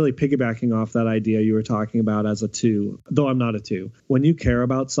really piggybacking off that idea you were talking about as a 2, though I'm not a 2. When you care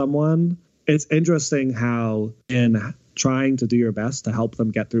about someone, it's interesting how in trying to do your best to help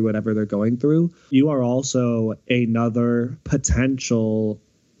them get through whatever they're going through, you are also another potential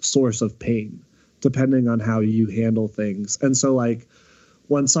source of pain, depending on how you handle things. And so, like,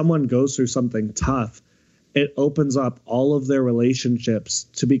 when someone goes through something tough, it opens up all of their relationships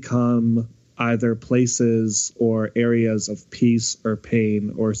to become either places or areas of peace or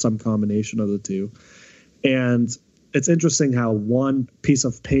pain or some combination of the two. And it's interesting how one piece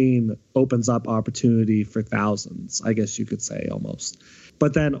of pain opens up opportunity for thousands, I guess you could say, almost.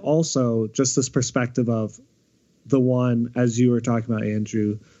 But then also just this perspective of the one, as you were talking about,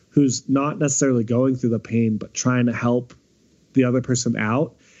 Andrew, who's not necessarily going through the pain, but trying to help the other person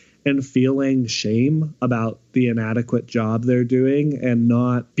out and feeling shame about the inadequate job they're doing and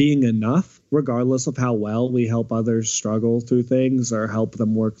not being enough, regardless of how well we help others struggle through things or help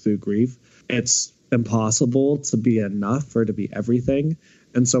them work through grief. It's impossible to be enough or to be everything.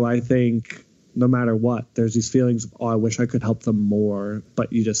 And so I think no matter what, there's these feelings of, I wish I could help them more,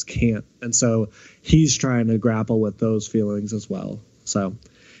 but you just can't. And so he's trying to grapple with those feelings as well. So,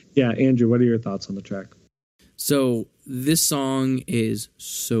 yeah, Andrew, what are your thoughts on the track? So this song is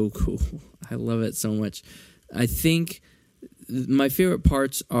so cool. I love it so much. I think my favorite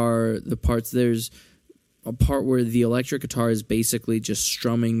parts are the parts, there's a part where the electric guitar is basically just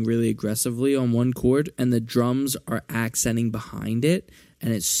strumming really aggressively on one chord and the drums are accenting behind it,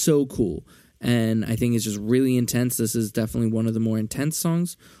 and it's so cool. And I think it's just really intense. This is definitely one of the more intense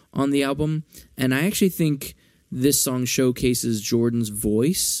songs on the album. And I actually think this song showcases Jordan's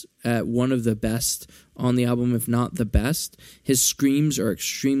voice at one of the best on the album, if not the best. His screams are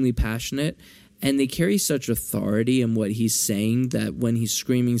extremely passionate, and they carry such authority in what he's saying that when he's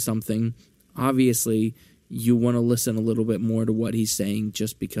screaming something, obviously you want to listen a little bit more to what he's saying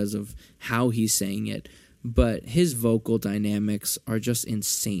just because of how he's saying it. But his vocal dynamics are just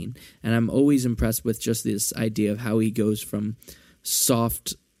insane. And I'm always impressed with just this idea of how he goes from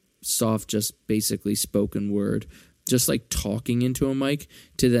soft, just basically spoken word, just like talking into a mic,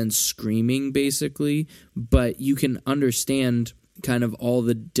 to then screaming basically. But you can understand kind of all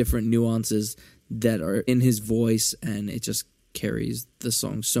the different nuances that are in his voice, and it just carries the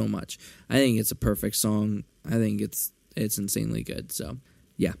song so much. I think it's a perfect song. I think it's insanely good. So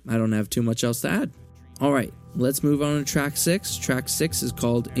yeah, I don't have too much else to add. All right, let's move on to track 6. Track 6 is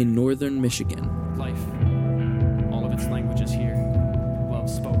called In Northern Michigan. Life, all of its languages here. Love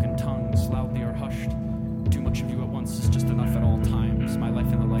spoken tongues, loudly or hushed. Too much of you at once is just enough at all times. My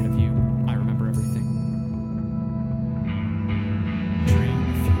life in the light of you, I remember everything.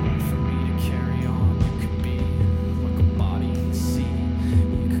 Dream if you want for me to carry on. You could be like a body in the sea.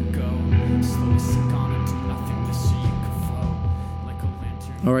 You could go slowly sink on into nothingness, so you could flow like a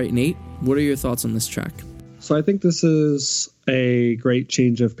lantern. All right, Nate, what are your thoughts on this track? So I think this is a great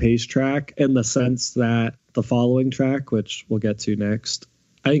change of pace track in the sense that the following track, which we'll get to next,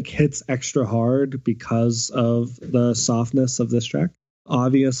 I think hits extra hard because of the softness of this track.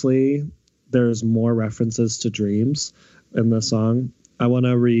 Obviously, there's more references to dreams in the song. I want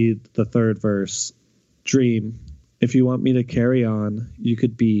to read the third verse. Dream, if you want me to carry on, you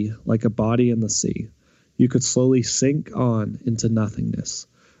could be like a body in the sea. You could slowly sink on into nothingness,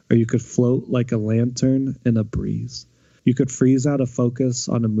 or you could float like a lantern in a breeze. You could freeze out of focus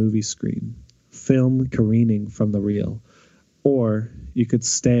on a movie screen, film careening from the reel, or you could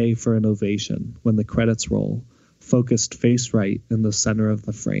stay for an ovation when the credits roll, focused face right in the center of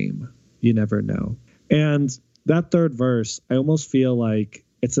the frame. You never know. And that third verse, I almost feel like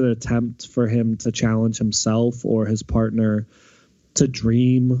it's an attempt for him to challenge himself or his partner to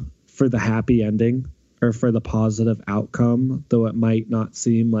dream for the happy ending or for the positive outcome, though it might not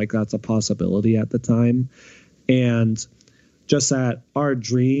seem like that's a possibility at the time. And just that our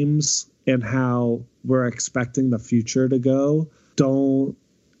dreams and how we're expecting the future to go don't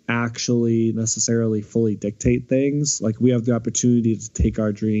actually necessarily fully dictate things. Like, we have the opportunity to take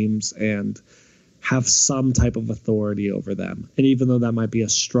our dreams and have some type of authority over them. And even though that might be a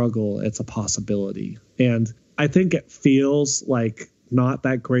struggle, it's a possibility. And I think it feels like not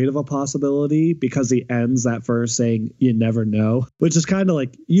that great of a possibility because he ends that verse saying, you never know, which is kind of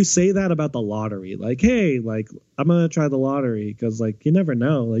like, you say that about the lottery. Like, hey, like, I'm going to try the lottery because, like, you never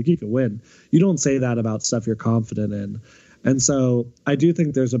know, like, you could win. You don't say that about stuff you're confident in. And so I do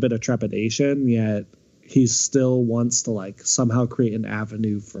think there's a bit of trepidation, yet he still wants to, like, somehow create an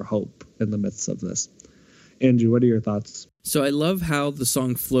avenue for hope in the midst of this. Andrew, what are your thoughts? So I love how the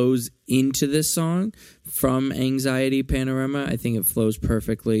song flows into this song from Anxiety Panorama. I think it flows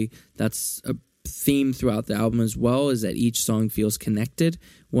perfectly. That's a theme throughout the album as well, is that each song feels connected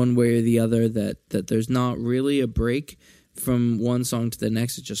one way or the other, that there's not really a break from one song to the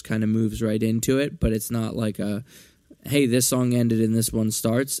next. It just kind of moves right into it, but it's not like a, hey, this song ended and this one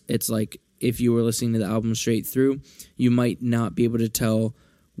starts. It's like if you were listening to the album straight through, you might not be able to tell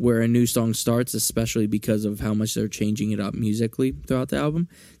where a new song starts, especially because of how much they're changing it up musically throughout the album.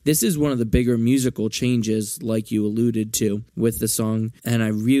 This is one of the bigger musical changes, like you alluded to, with the song, and I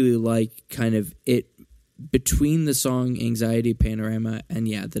really like kind of it between the song Anxiety Panorama and,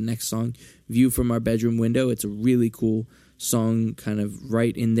 the next song, View from Our Bedroom Window. It's a really cool song kind of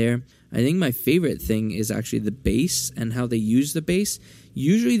right in there. I think my favorite thing is actually the bass and how they use the bass.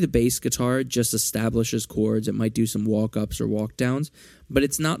 Usually the bass guitar just establishes chords. It might do some walk-ups or walk-downs, but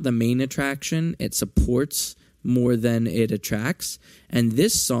it's not the main attraction. It supports more than it attracts. And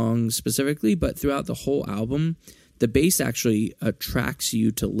this song specifically, but throughout the whole album, the bass actually attracts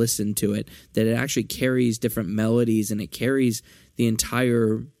you to listen to it, that it actually carries different melodies and it carries the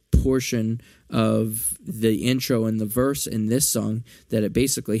entire portion of the intro and the verse in this song, that it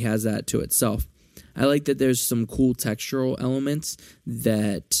basically has that to itself. I like that there's some cool textural elements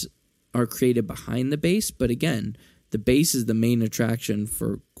that are created behind the bass, but again, the bass is the main attraction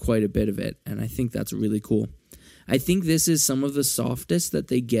for quite a bit of it, and I think that's really cool. I think this is some of the softest that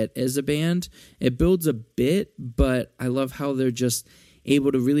they get as a band. It builds a bit, but I love how they're just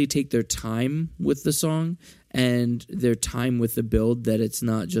able to really take their time with the song and their time with the build, that it's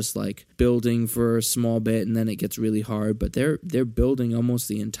not just like building for a small bit and then it gets really hard, but they're building almost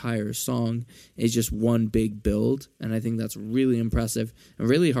the entire song is just one big build, and I think that's really impressive and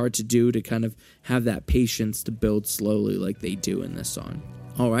really hard to do, to kind of have that patience to build slowly like they do in this song.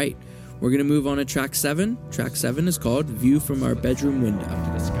 All right, we're going to move on to track 7. Track 7 is called View from Our Bedroom Window.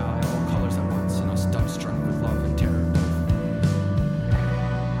 To the sky, all colors at once, and us dumbstruck with love and terror.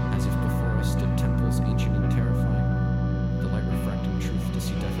 As if before us stood temples ancient and terrifying, the light refracting truth to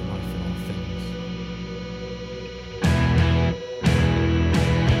see death and life in all things.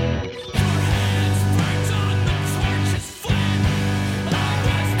 Our hands burnt on the torch's flame. I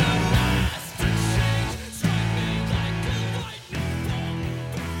was the last to change, screaming like a lightning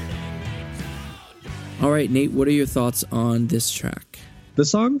bolt, burning me down. All right, Nate, what are your thoughts on this track? The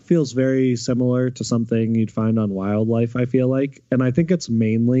song feels very similar to something you'd find on Wildlife, I feel like. And I think it's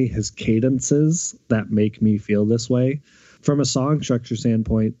mainly his cadences that make me feel this way. From a song structure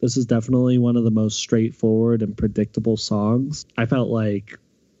standpoint, this is definitely one of the most straightforward and predictable songs. I felt like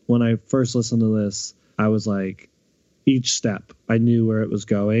when I first listened to this, I was like, each step, I knew where it was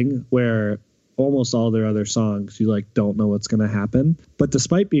going, where almost all their other songs, you like don't know what's going to happen. But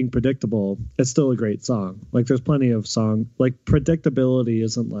despite being predictable, it's still a great song. Like, there's plenty of song, like, predictability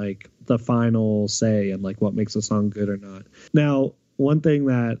isn't like the final say and like what makes a song good or not. Now, one thing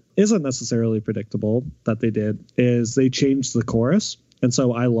that isn't necessarily predictable that they did is they changed the chorus. And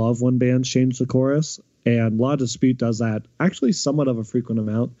so I love when bands change the chorus, and La Dispute does that actually somewhat of a frequent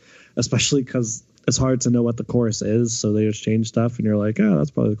amount, especially because it's hard to know what the chorus is, so they just change stuff, and you're like, oh, that's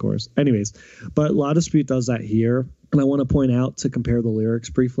probably the chorus. Anyways, but La Dispute does that here, and I want to point out, to compare the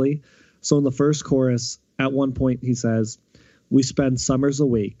lyrics briefly. So in the first chorus, at one point he says, we spend summers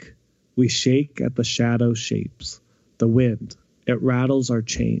awake, we shake at the shadow shapes, the wind, it rattles our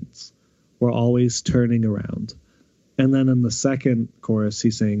chains, we're always turning around. And then in the second chorus he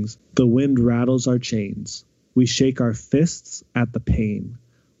sings, the wind rattles our chains, we shake our fists at the pain,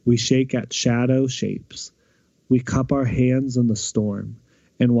 we shake at shadow shapes. We cup our hands in the storm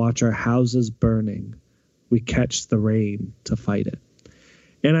and watch our houses burning. We catch the rain to fight it.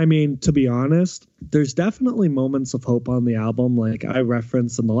 And I mean, to be honest, there's definitely moments of hope on the album, like I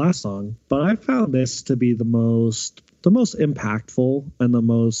referenced in the last song, but I found this to be the most impactful and the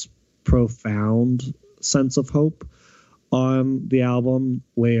most profound sense of hope. on the album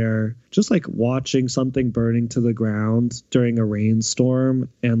where just like watching something burning to the ground during a rainstorm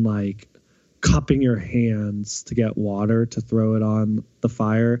and like cupping your hands to get water to throw it on the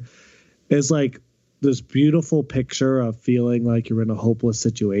fire is like this beautiful picture of feeling like you're in a hopeless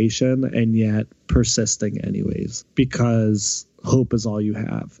situation and yet persisting anyways, because hope is all you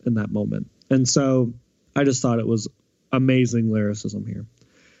have in that moment. And so I just thought it was amazing lyricism here.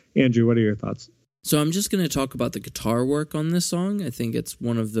 Andrew, what are your thoughts? So I'm just going to talk about the guitar work on this song. I think it's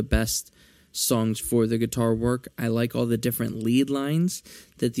one of the best songs for the guitar work. I like all the different lead lines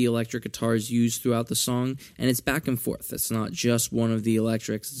that the electric guitars use throughout the song, and it's back and forth. It's not just one of the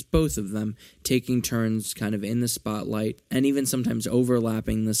electrics, it's both of them taking turns kind of in the spotlight, and even sometimes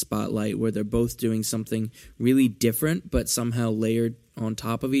overlapping the spotlight where they're both doing something really different but somehow layered on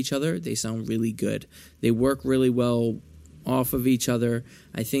top of each other. They sound really good. They work really well off of each other.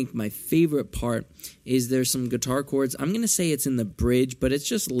 I think my favorite part is there's some guitar chords. I'm going to say it's in the bridge, but it's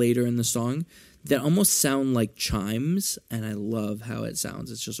just later in the song that almost sound like chimes, and I love how it sounds.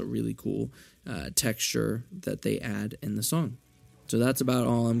 It's just a really cool texture that they add in the song. So that's about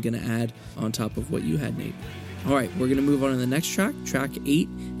all I'm going to add on top of what you had, Nate. All right, we're going to move on to the next track. Track 8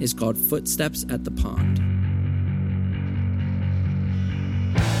 is called Footsteps at the Pond.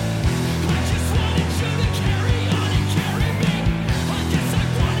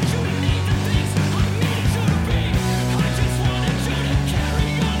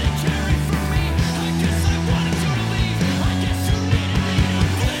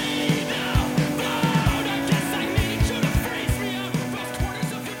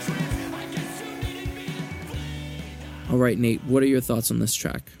 All right, Nate, what are your thoughts on this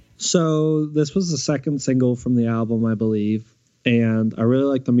track? So this was the second single from the album, I believe, and I really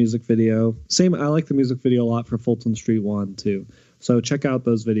like the music video. I like the music video a lot for Fulton Street 1 too. So check out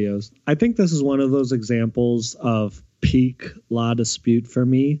those videos. I think this is one of those examples of peak La Dispute for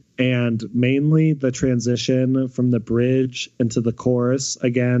me, and mainly the transition from the bridge into the chorus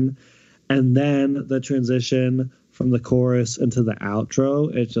again, and then the transition from the chorus into the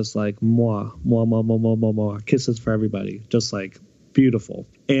outro. It's just like mwah, mwah, mwah, mwah, mwah, mwah, mwah, kisses for everybody. Just like beautiful.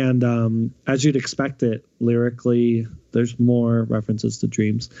 And as you'd expect it, lyrically, there's more references to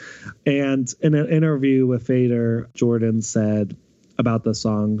dreams. And in an interview with Fader, Jordan said about the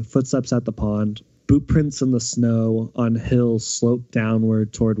song, footsteps at the pond, boot prints in the snow on hills slope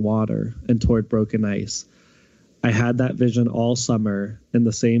downward toward water and toward broken ice. I had that vision all summer in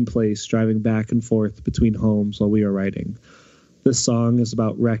the same place, driving back and forth between homes while we were writing. This song is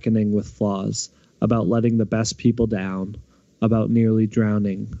about reckoning with flaws, about letting the best people down, about nearly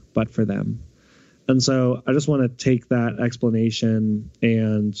drowning, but for them. And so I just want to take that explanation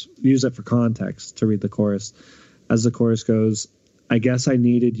and use it for context to read the chorus. As the chorus goes, I guess I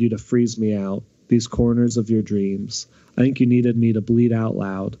needed you to freeze me out, these corners of your dreams. I think you needed me to bleed out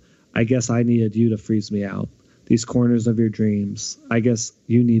loud. I guess I needed you to freeze me out. These corners of your dreams. I guess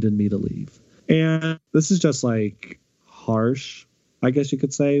you needed me to leave. And this is just like harsh, I guess you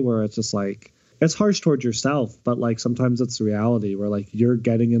could say, where it's just like, it's harsh towards yourself, but like sometimes it's reality where like you're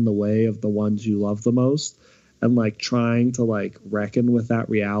getting in the way of the ones you love the most and like trying to like reckon with that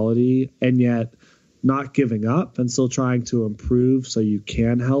reality and yet not giving up and still trying to improve so you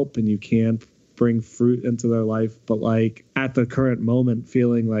can help and you can bring fruit into their life, but like at the current moment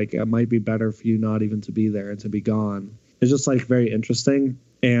feeling like it might be better for you not even to be there and to be gone. It's just like very interesting,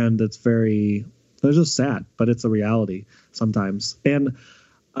 and it's just sad, but it's a reality sometimes. And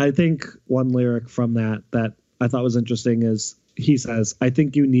I think one lyric from that I thought was interesting is he says, I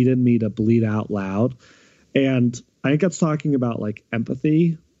think you needed me to bleed out loud. And I think it's talking about like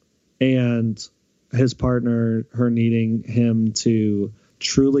empathy and his partner, her needing him to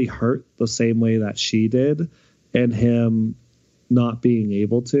truly hurt the same way that she did and him not being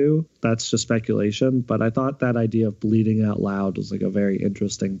able to. That's just speculation, but I thought that idea of bleeding out loud was like a very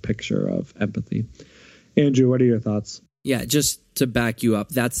interesting picture of empathy. Andrew, what are your thoughts? Yeah, just to back you up,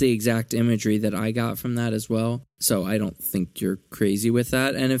 that's the exact imagery that I got from that as well. So I don't think you're crazy with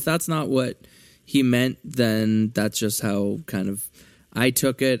that. And if that's not what he meant, then that's just how kind of I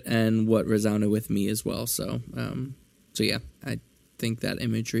took it and what resounded with me as well. So yeah, I think that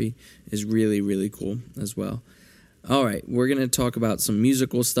imagery is really, really cool as well. All right, we're going to talk about some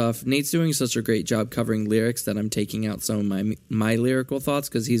musical stuff. Nate's doing such a great job covering lyrics that I'm taking out some of my lyrical thoughts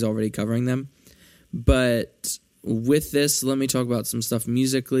because he's already covering them. But with this, let me talk about some stuff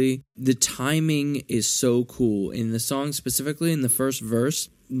musically. The timing is so cool in the song, specifically in the first verse.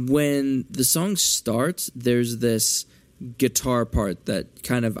 When the song starts, there's this guitar part that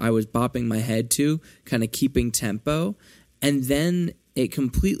kind of I was bopping my head to, kind of keeping tempo. And then it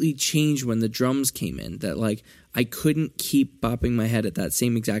completely changed when the drums came in, that like I couldn't keep bopping my head at that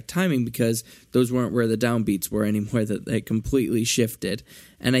same exact timing because those weren't where the downbeats were anymore, that they completely shifted.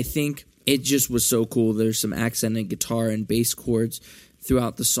 And I think it just was so cool. There's some accented guitar and bass chords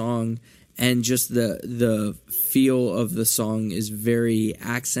throughout the song, and just the feel of the song is very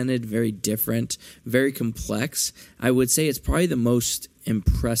accented, very different, very complex. I would say it's probably the most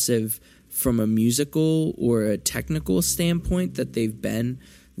impressive from a musical or a technical standpoint that they've been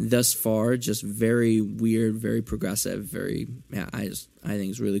thus far. Just very weird, very progressive, I think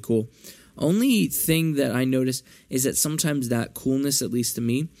it's really cool. Only thing that I noticed is that sometimes that coolness, at least to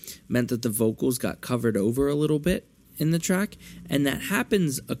me, meant that the vocals got covered over a little bit in the track, and that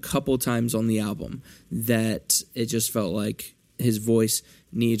happens a couple times on the album, that it just felt like his voice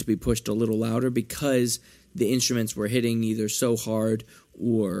needed to be pushed a little louder because the instruments were hitting either so hard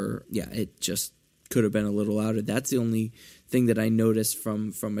or, it just could have been a little louder. That's the only thing that I noticed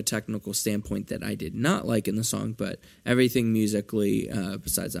from a technical standpoint that I did not like in the song, but everything musically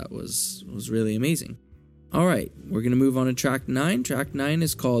besides that was really amazing. All right, we're going to move on to track 9. Track 9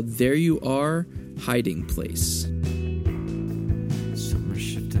 is called There You Are, Hiding Place. Summer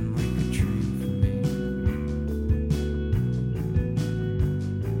shifting like a dream for me.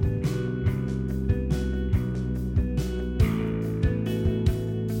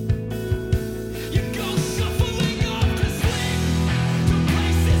 You go shuffling off to sleep to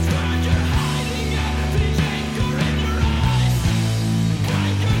places where you're hiding out the anger in your eyes.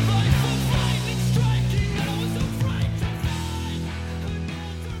 Bright your life of lightning striking, I was afraid to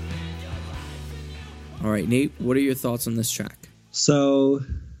fly. All right, Nate, what are your thoughts on this track? So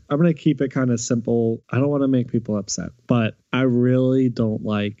I'm going to keep it kind of simple. I don't want to make people upset, but I really don't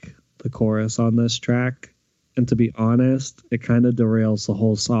like the chorus on this track. And to be honest, it kind of derails the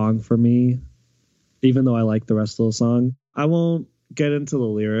whole song for me, even though I like the rest of the song. I won't get into the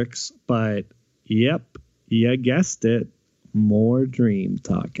lyrics, but yep, you guessed it. More dream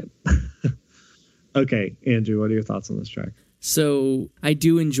talking. Okay, Andrew, what are your thoughts on this track? So I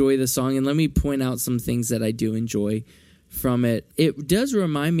do enjoy the song, and let me point out some things that I do enjoy from it. It does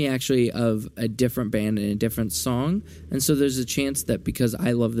remind me actually of a different band and a different song, and so there's a chance that because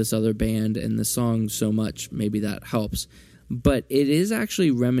I love this other band and the song so much, maybe that helps. But it is actually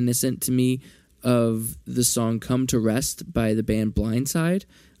reminiscent to me of the song Come to Rest by the band Blindside.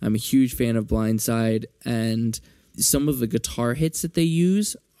 I'm a huge fan of Blindside, and some of the guitar hits that they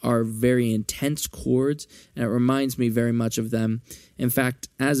use are very intense chords, and it reminds me very much of them. In fact,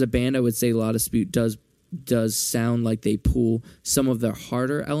 as a band, I would say La Dispute does sound like they pull some of their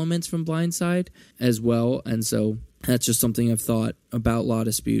harder elements from Blindside as well, and so that's just something I've thought about La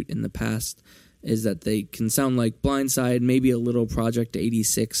Dispute in the past, is that they can sound like Blindside, maybe a little Project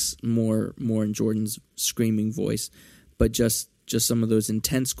 86, more in Jordan's screaming voice, but just some of those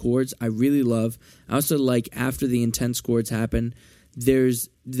intense chords I really love. I also like, after the intense chords happen, there's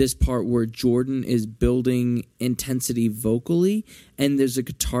this part where Jordan is building intensity vocally, and there's a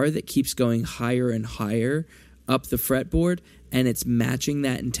guitar that keeps going higher and higher up the fretboard, and it's matching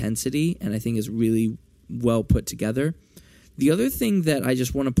that intensity, and I think is really well put together. The other thing that I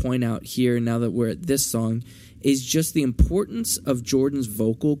just want to point out here, now that we're at this song, is just the importance of Jordan's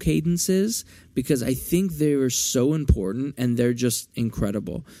vocal cadences, because I think they are so important, and they're just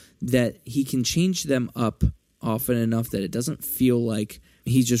incredible, that he can change them up often enough that it doesn't feel like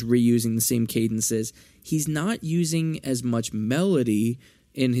he's just reusing the same cadences. He's not using as much melody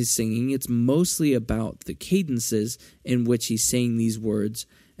in his singing. It's mostly about the cadences in which he's saying these words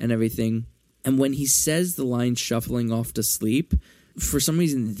and everything. And when he says the line shuffling off to sleep, for some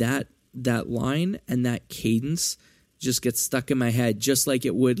reason that line and that cadence just gets stuck in my head, just like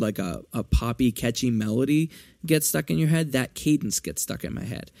it would like a poppy, catchy melody get stuck in your head. That cadence gets stuck in my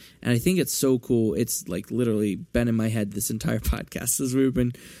head. And I think it's so cool. It's like literally been in my head this entire podcast as we've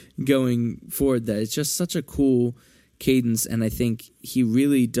been going forward, that it's just such a cool cadence. And I think he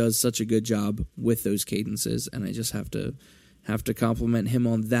really does such a good job with those cadences. And I just have to compliment him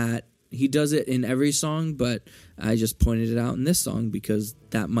on that. He does it in every song, but I just pointed it out in this song because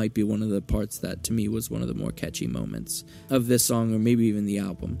that might be one of the parts that to me was one of the more catchy moments of this song, or maybe even the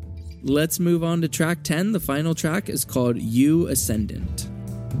album. Let's move on to track 10. The final track is called You Ascendant.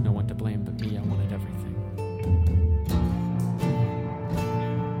 No one to blame but me, I wanted everything.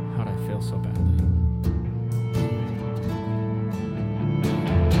 How'd I fail so badly?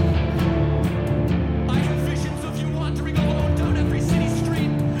 I have visions of you wandering alone down every city street,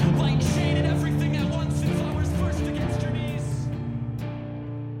 light shaded everything at once since flowers first against your knees.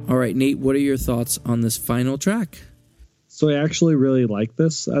 All right, Nate, what are your thoughts on this final track? So I actually really like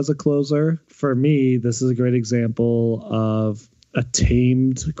this as a closer. For me, this is a great example of a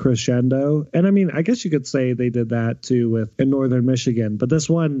tamed crescendo. And I mean, I guess you could say they did that too with in Northern Michigan, but this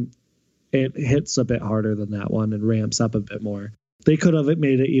one, it hits a bit harder than that one and ramps up a bit more. They could have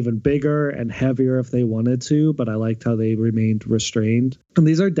made it even bigger and heavier if they wanted to, but I liked how they remained restrained. And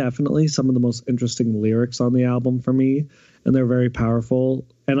these are definitely some of the most interesting lyrics on the album for me, and they're very powerful.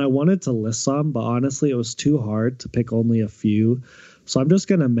 And I wanted to list some, but honestly, it was too hard to pick only a few. So I'm just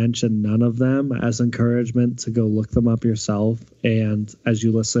going to mention none of them as encouragement to go look them up yourself. And as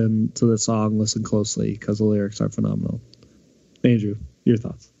you listen to the song, listen closely because the lyrics are phenomenal. Andrew, your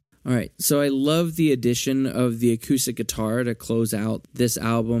thoughts? All right, so I love the addition of the acoustic guitar to close out this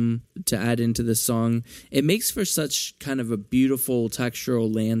album, to add into the song. It makes for such kind of a beautiful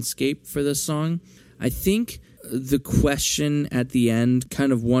textural landscape for this song. I think the question at the end,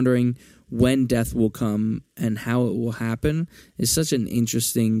 kind of wondering when death will come and how it will happen, is such an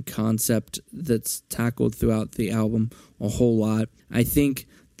interesting concept that's tackled throughout the album a whole lot. I think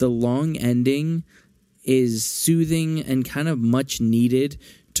the long ending is soothing and kind of much needed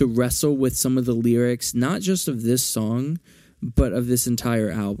to wrestle with some of the lyrics, not just of this song, but of this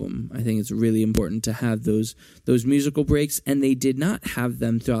entire album. I think it's really important to have those musical breaks, and they did not have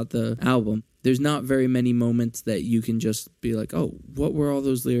them throughout the album. There's not very many moments that you can just be like, oh, what were all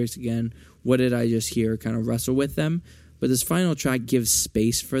those lyrics again? What did I just hear? Kind of wrestle with them. But this final track gives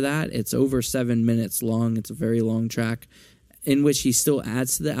space for that. It's over 7 minutes long. It's a very long track in which he still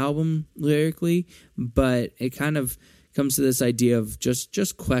adds to the album lyrically, but it kind of comes to this idea of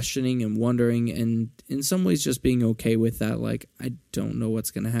just questioning and wondering, and in some ways just being okay with that. Like, I don't know what's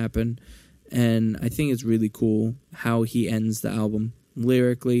going to happen. And I think it's really cool how he ends the album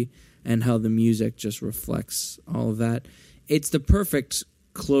lyrically and how the music just reflects all of that. It's the perfect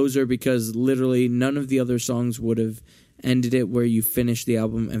closer because literally none of the other songs would have ended it where you finish the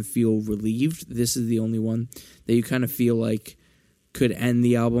album and feel relieved. This is the only one that you kind of feel like could end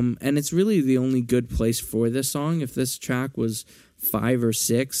the album, and it's really the only good place for this song. If this track was 5 or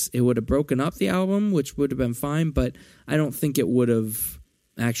 6, it would have broken up the album, which would have been fine, but I don't think it would have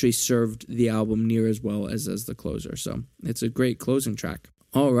actually served the album near as well as the closer. So it's a great closing track.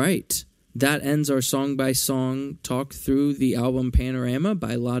 All right, that ends our song-by-song talk through the album Panorama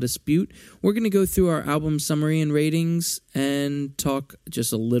by La Dispute. We're going to go through our album summary and ratings and talk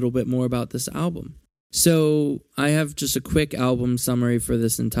just a little bit more about this album. So I have just a quick album summary for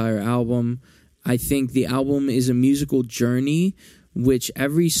this entire album. I think the album is a musical journey, which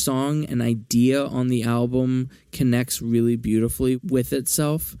every song and idea on the album connects really beautifully with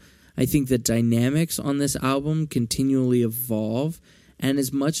itself. I think the dynamics on this album continually evolve, and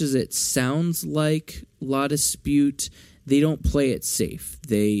as much as it sounds like La Dispute, they don't play it safe.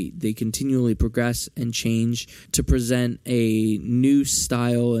 They continually progress and change to present a new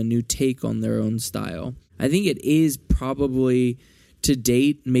style, a new take on their own style. I think it is probably, to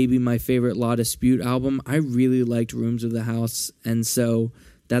date, maybe my favorite La Dispute album. I really liked Rooms of the House, and so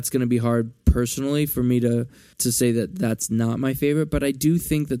that's going to be hard personally for me to say that that's not my favorite, but I do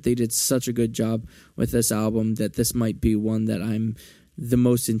think that they did such a good job with this album that this might be one that I'm the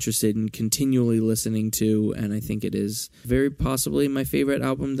most interested in continually listening to, and I think it is very possibly my favorite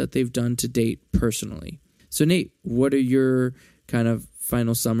album that they've done to date personally. So Nate, what are your kind of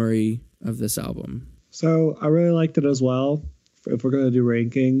final summary of this album? So I really liked it as well. If we're going to do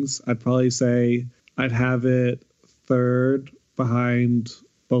rankings, I'd probably say I'd have it third behind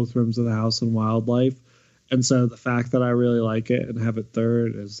both Rooms of the House and Wildlife. And so the fact that I really like it and have it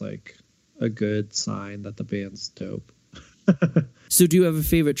third is like a good sign that the band's dope. So do you have a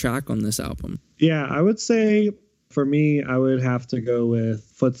favorite track on this album? Yeah, I would say for me, I would have to go with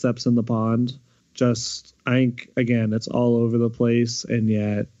Footsteps in the Pond. Just, I think, again, it's all over the place, and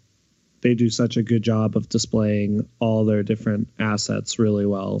yet they do such a good job of displaying all their different assets really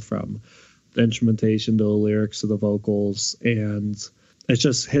well, from the instrumentation to the lyrics to the vocals, and it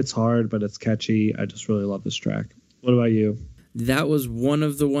just hits hard, but it's catchy. I just really love this track. What about you? That was one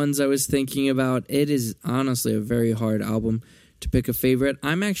of the ones I was thinking about. It is honestly a very hard album to pick a favorite.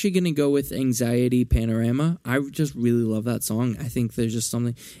 I'm actually going to go with Anxiety Panorama. I just really love that song. I think there's just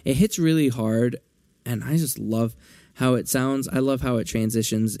something, it hits really hard, and I just love how it sounds. I love how it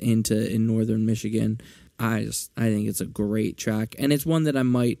transitions into In Northern Michigan. I think it's a great track, and it's one that I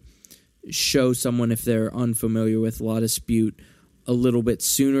might show someone if they're unfamiliar with La Dispute a little bit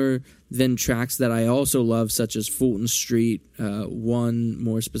sooner than tracks that I also love, such as Fulton Street, one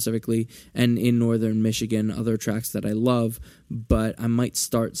more specifically, and In Northern Michigan, other tracks that I love, but I might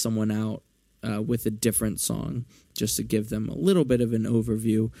start someone out with a different song just to give them a little bit of an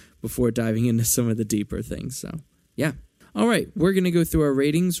overview before diving into some of the deeper things. So, yeah. All right, we're going to go through our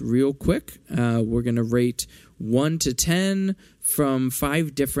ratings real quick. We're going to rate 1 to 10 from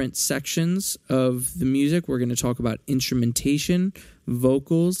 5 different sections of the music. We're going to talk about instrumentation,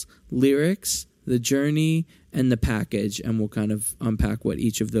 vocals, lyrics, the journey, and the package, and we'll kind of unpack what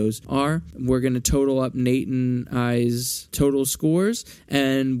each of those are. We're going to total up Nate and I's total scores,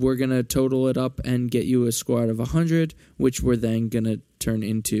 and we're going to total it up and get you a score out of 100, which we're then going to turn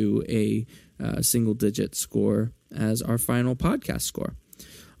into a single-digit score as our final podcast score.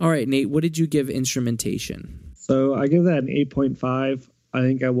 All right, Nate, what did you give instrumentation? So I give that an 8.5. I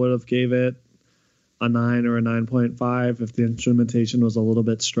think I would have gave it a 9 or a 9.5 if the instrumentation was a little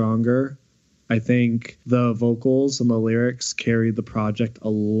bit stronger. I think the vocals and the lyrics carried the project a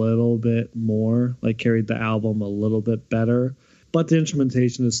little bit more, like carried the album a little bit better. But the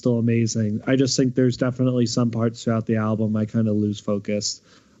instrumentation is still amazing. I just think there's definitely some parts throughout the album I kind of lose focus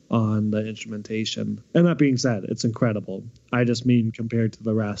on the instrumentation. And that being said, it's incredible. I just mean compared to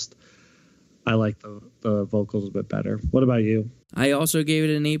the rest, I like the vocals a bit better. What about you? I also gave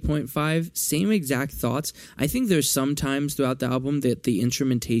it an 8.5. Same exact thoughts. I think there's some times throughout the album that the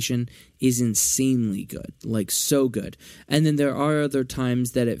instrumentation is insanely good, like so good. And then there are other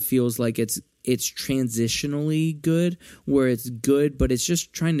times that it feels like it's transitionally good, where it's good, but it's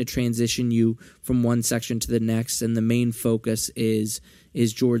just trying to transition you from one section to the next, and the main focus is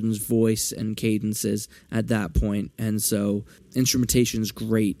Jordan's voice and cadences at that point. And so instrumentation's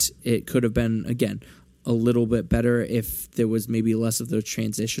great. It could have been, again, a little bit better if there was maybe less of those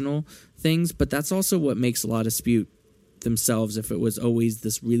transitional things, but that's also what makes La Dispute themselves. If it was always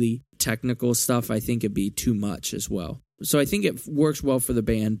this really technical stuff, I think it'd be too much as well. So I think it works well for the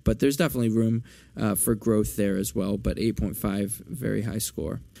band, but there's definitely room for growth there as well. But 8.5, very high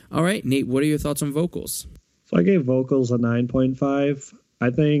score. All right, Nate, what are your thoughts on vocals? So I gave vocals a 9.5. I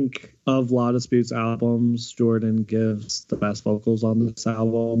think of La Dispute's albums, Jordan gives the best vocals on this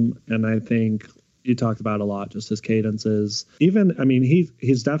album. And I think you talked about a lot, just his cadences. Even, I mean,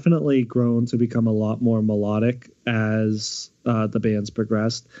 he's definitely grown to become a lot more melodic as the band's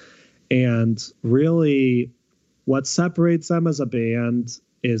progressed. And really, what separates them as a band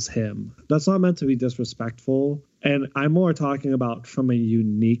is him. That's not meant to be disrespectful. And I'm more talking about from a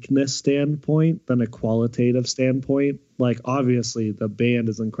uniqueness standpoint than a qualitative standpoint. Like, obviously, the band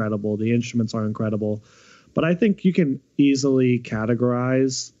is incredible. The instruments are incredible. But I think you can easily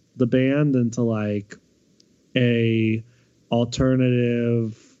categorize the band into like a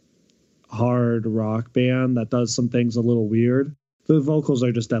alternative hard rock band that does some things a little weird. The vocals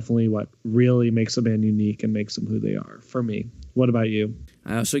are just definitely what really makes a band unique and makes them who they are for me. What about you?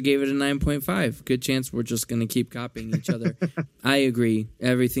 I also gave it a 9.5. Good chance we're just going to keep copying each other. I agree.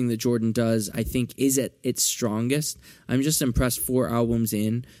 Everything that Jordan does, I think, is at its strongest. I'm just impressed 4 albums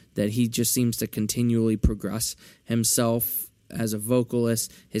in that he just seems to continually progress himself as a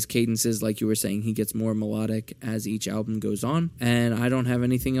vocalist. His cadences, like you were saying, he gets more melodic as each album goes on. And I don't have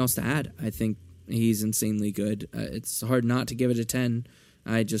anything else to add. I think he's insanely good. It's hard not to give it a 10.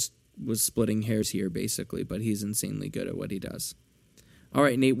 I just was splitting hairs here, basically, but he's insanely good at what he does. All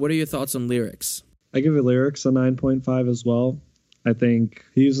right, Nate, what are your thoughts on lyrics? I give the lyrics a 9.5 as well. I think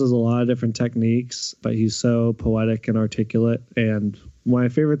he uses a lot of different techniques, but he's so poetic and articulate. And my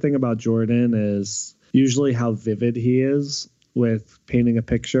favorite thing about Jordan is usually how vivid he is with painting a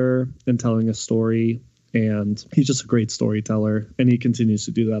picture and telling a story. And he's just a great storyteller, and he continues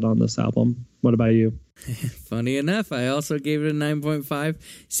to do that on this album. What about you? Funny enough, I also gave it a 9.5.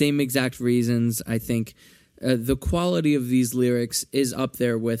 Same exact reasons. I think the quality of these lyrics is up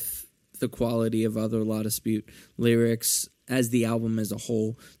there with the quality of other La Dispute lyrics as the album as a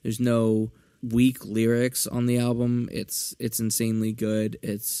whole. There's no weak lyrics on the album. It's insanely good.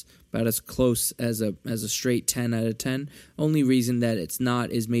 It's about as close as a straight 10 out of 10. Only reason that it's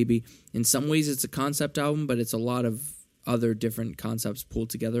not is maybe in some ways it's a concept album, but it's a lot of other different concepts pulled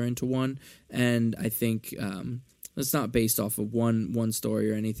together into one. And I think it's not based off of one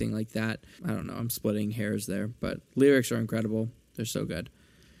story or anything like that. I don't know. I'm splitting hairs there, but lyrics are incredible. They're so good.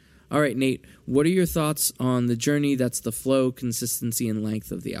 All right, Nate, what are your thoughts on the journey that's the flow, consistency, and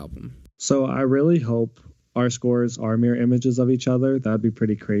length of the album? So I really hope our scores are mirror images of each other. That'd be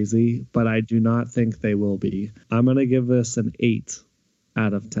pretty crazy, but I do not think they will be. I'm going to give this an 8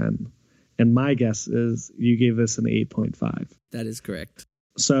 out of 10. And my guess is you gave this an 8.5. That is correct.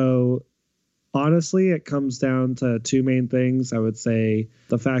 So honestly, it comes down to 2 main things. I would say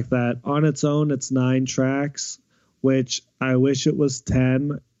the fact that on its own, it's 9 tracks, which I wish it was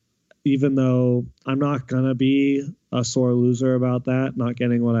 10, even though I'm not going to be a sore loser about that, not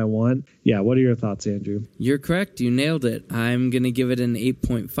getting what I want. Yeah, what are your thoughts, Andrew? You're correct. You nailed it. I'm going to give it an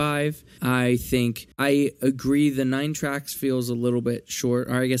 8.5. I think I agree the 9 tracks feels a little bit short,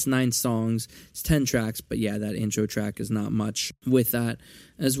 or I guess 9 songs. It's 10 tracks, but yeah, that intro track is not much with that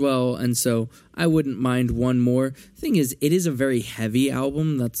as well, and so I wouldn't mind one more. Thing is, it is a very heavy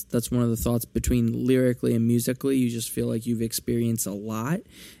album. That's one of the thoughts between lyrically and musically. You just feel like you've experienced a lot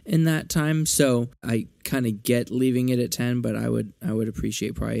in that time, so I kind of get leaving it at 10, but I would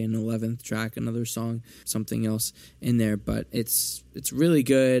appreciate probably an 11th track, another song, something else in there, but it's really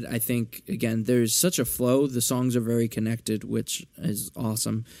good. I think, again, there's such a flow. The songs are very connected, which is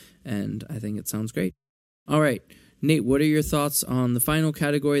awesome, and I think it sounds great. All right, Nate, what are your thoughts on the final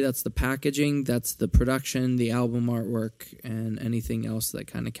category? That's the packaging, that's the production, the album artwork, and anything else that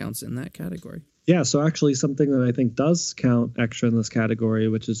kind of counts in that category. Yeah, so actually something that I think does count extra in this category,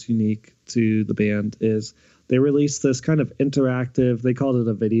 which is unique to the band, is they released this kind of interactive, they called it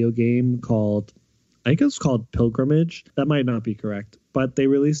a video game called, I think it was called Pilgrimage. That might not be correct, but they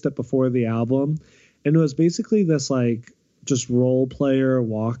released it before the album. And it was basically this like just role player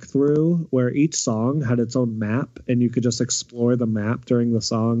walkthrough where each song had its own map and you could just explore the map during the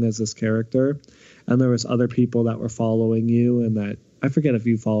song as this character. And there was other people that were following you, and that I forget if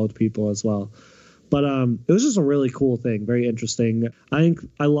you followed people as well. But it was just a really cool thing, very interesting.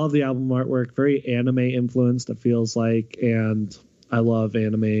 I love the album artwork, very anime influenced, it feels like, and I love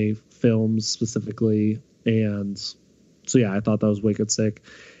anime films specifically. And so, yeah, I thought that was wicked sick.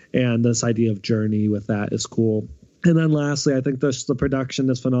 And this idea of journey with that is cool. And then lastly, I think the production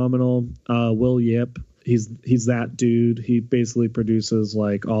is phenomenal. Will Yip, he's that dude. He basically produces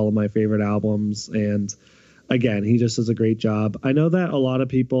like all of my favorite albums, and again, he just does a great job. I know that a lot of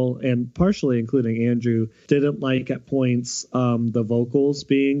people, and partially including Andrew, didn't like at points the vocals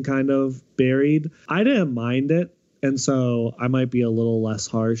being kind of buried. I didn't mind it, and so I might be a little less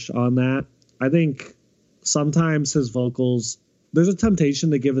harsh on that. I think sometimes his vocals, there's a temptation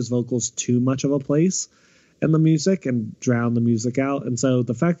to give his vocals too much of a place in the music and drown the music out. And so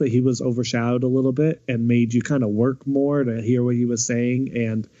the fact that he was overshadowed a little bit and made you kind of work more to hear what he was saying,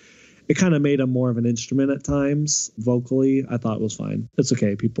 and it kind of made him more of an instrument at times vocally, I thought was fine. It's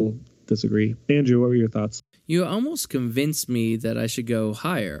okay. People disagree. Andrew, what were your thoughts? You almost convinced me that I should go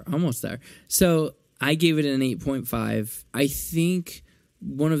higher. Almost there. So I gave it an 8.5. I think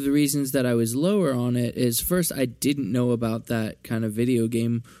one of the reasons that I was lower on it is, first, I didn't know about that kind of video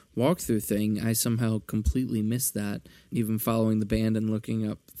game walkthrough thing. I somehow completely missed that. Even following the band and looking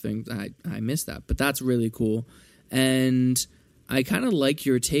up things, I missed that. But that's really cool. And I kind of like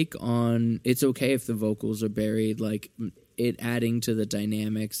your take on it's okay if the vocals are buried, like it adding to the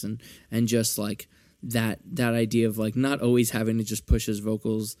dynamics and just like that idea of like not always having to just push his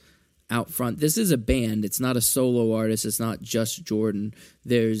vocals out front. This is a band. It's not a solo artist. It's not just Jordan.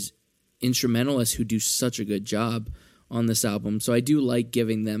 There's instrumentalists who do such a good job on this album. So I do like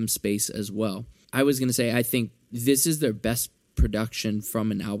giving them space as well. I was going to say, I think this is their best production from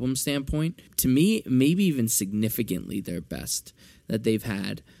an album standpoint. To me, maybe even significantly their best that they've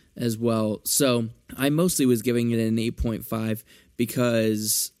had as well. So I mostly was giving it an 8.5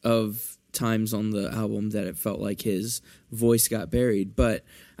 because of times on the album that it felt like his voice got buried, but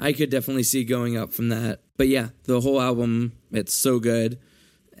I could definitely see going up from that. But yeah, the whole album, it's so good,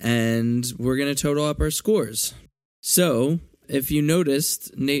 and we're going to total up our scores. So if you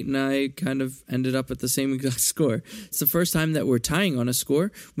noticed, Nate and I kind of ended up at the same exact score. It's the first time that we're tying on a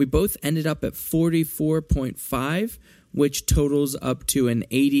score. We both ended up at 44.5, which totals up to an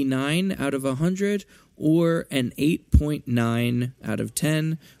 89 out of 100, or an 8.9 out of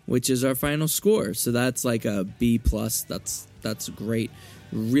 10, which is our final score. So that's like a B+. That's great.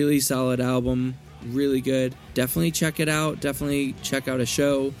 Really solid album. Really good. Definitely check it out. Definitely check out a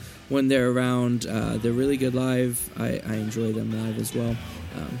show when they're around. They're really good live. I enjoy them live as well.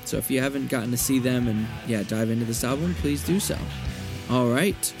 So if you haven't gotten to see them and dive into this album, please do so. All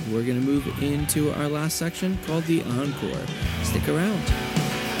right, we're going to move into our last section called the Encore. Stick around.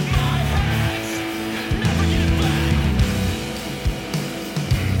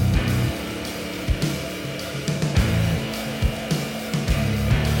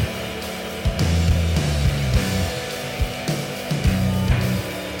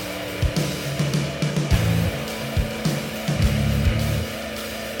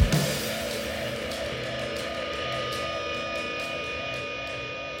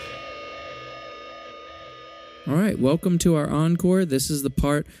 All right, right, welcome to our encore. This is the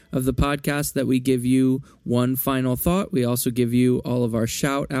part of the podcast that we give you one final thought. We also give you all of our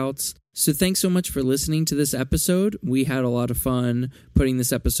shout outs. So thanks so much for listening to this episode. We had a lot of fun putting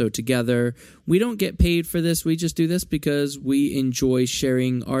this episode together. We don't get paid for this. We just do this because we enjoy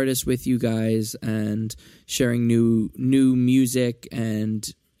sharing artists with you guys and sharing new music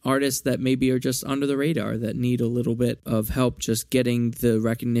and artists that maybe are just under the radar that need a little bit of help just getting the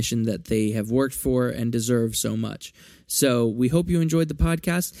recognition that they have worked for and deserve so much. So we hope you enjoyed the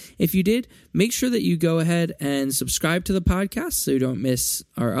podcast. If you did, make sure that you go ahead and subscribe to the podcast so you don't miss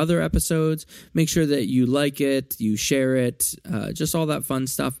our other episodes. Make sure that you like it, you share it, just all that fun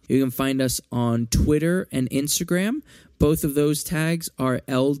stuff. You can find us on Twitter and Instagram. Both of those tags are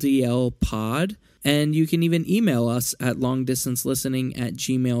LDL Pod. And you can even email us at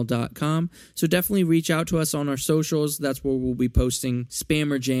longdistancelistening@gmail.com. So definitely reach out to us on our socials. That's where we'll be posting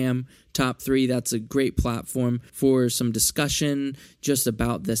Spam or Jam Top 3. That's a great platform for some discussion just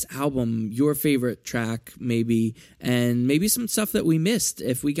about this album, your favorite track maybe, and maybe some stuff that we missed.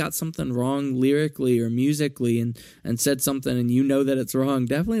 If we got something wrong lyrically or musically and said something and you know that it's wrong,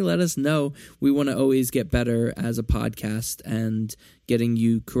 definitely let us know. We want to always get better as a podcast and getting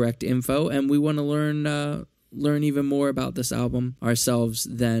you correct info, and we want to learn even more about this album ourselves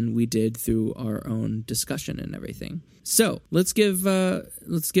than we did through our own discussion and everything. So let's give a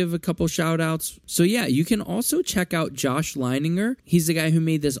couple shout outs. So yeah, you can also check out Josh Leininger. He's the guy who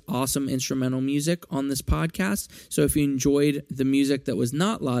made this awesome instrumental music on this podcast. So if you enjoyed the music that was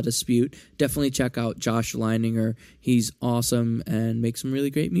not La Dispute, definitely check out Josh Leininger. He's awesome and makes some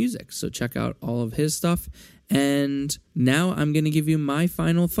really great music. So check out all of his stuff. And now I'm going to give you my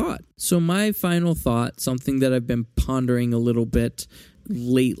final thought. So my final thought, something that I've been pondering a little bit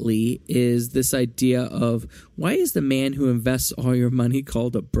lately, is this idea of why is the man who invests all your money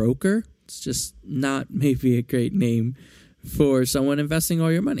called a broker? It's just not maybe a great name for someone investing all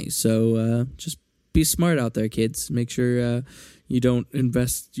your money. So just be smart out there, kids. Make sure you don't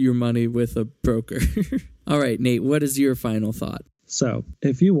invest your money with a broker. All right, Nate, what is your final thought? So,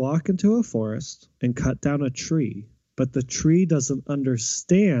 if you walk into a forest and cut down a tree, but the tree doesn't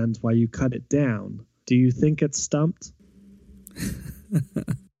understand why you cut it down, do you think it's stumped?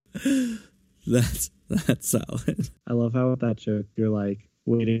 That's solid. I love how with that joke, you're like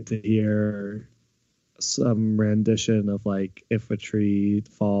waiting to hear some rendition of like if a tree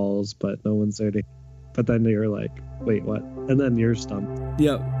falls, but no one's there to. But then you're like, wait, what? And then you're stumped.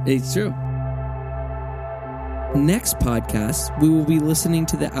 Yep, it's true. Next podcast, we will be listening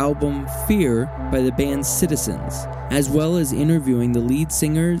to the album Fear by the band Citizens, as well as interviewing the lead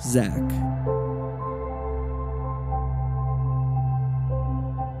singer, Zach.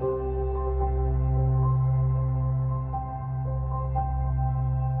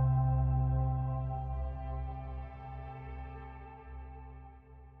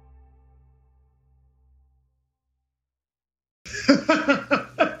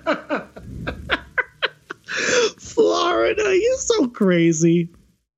 Florida, you're so crazy.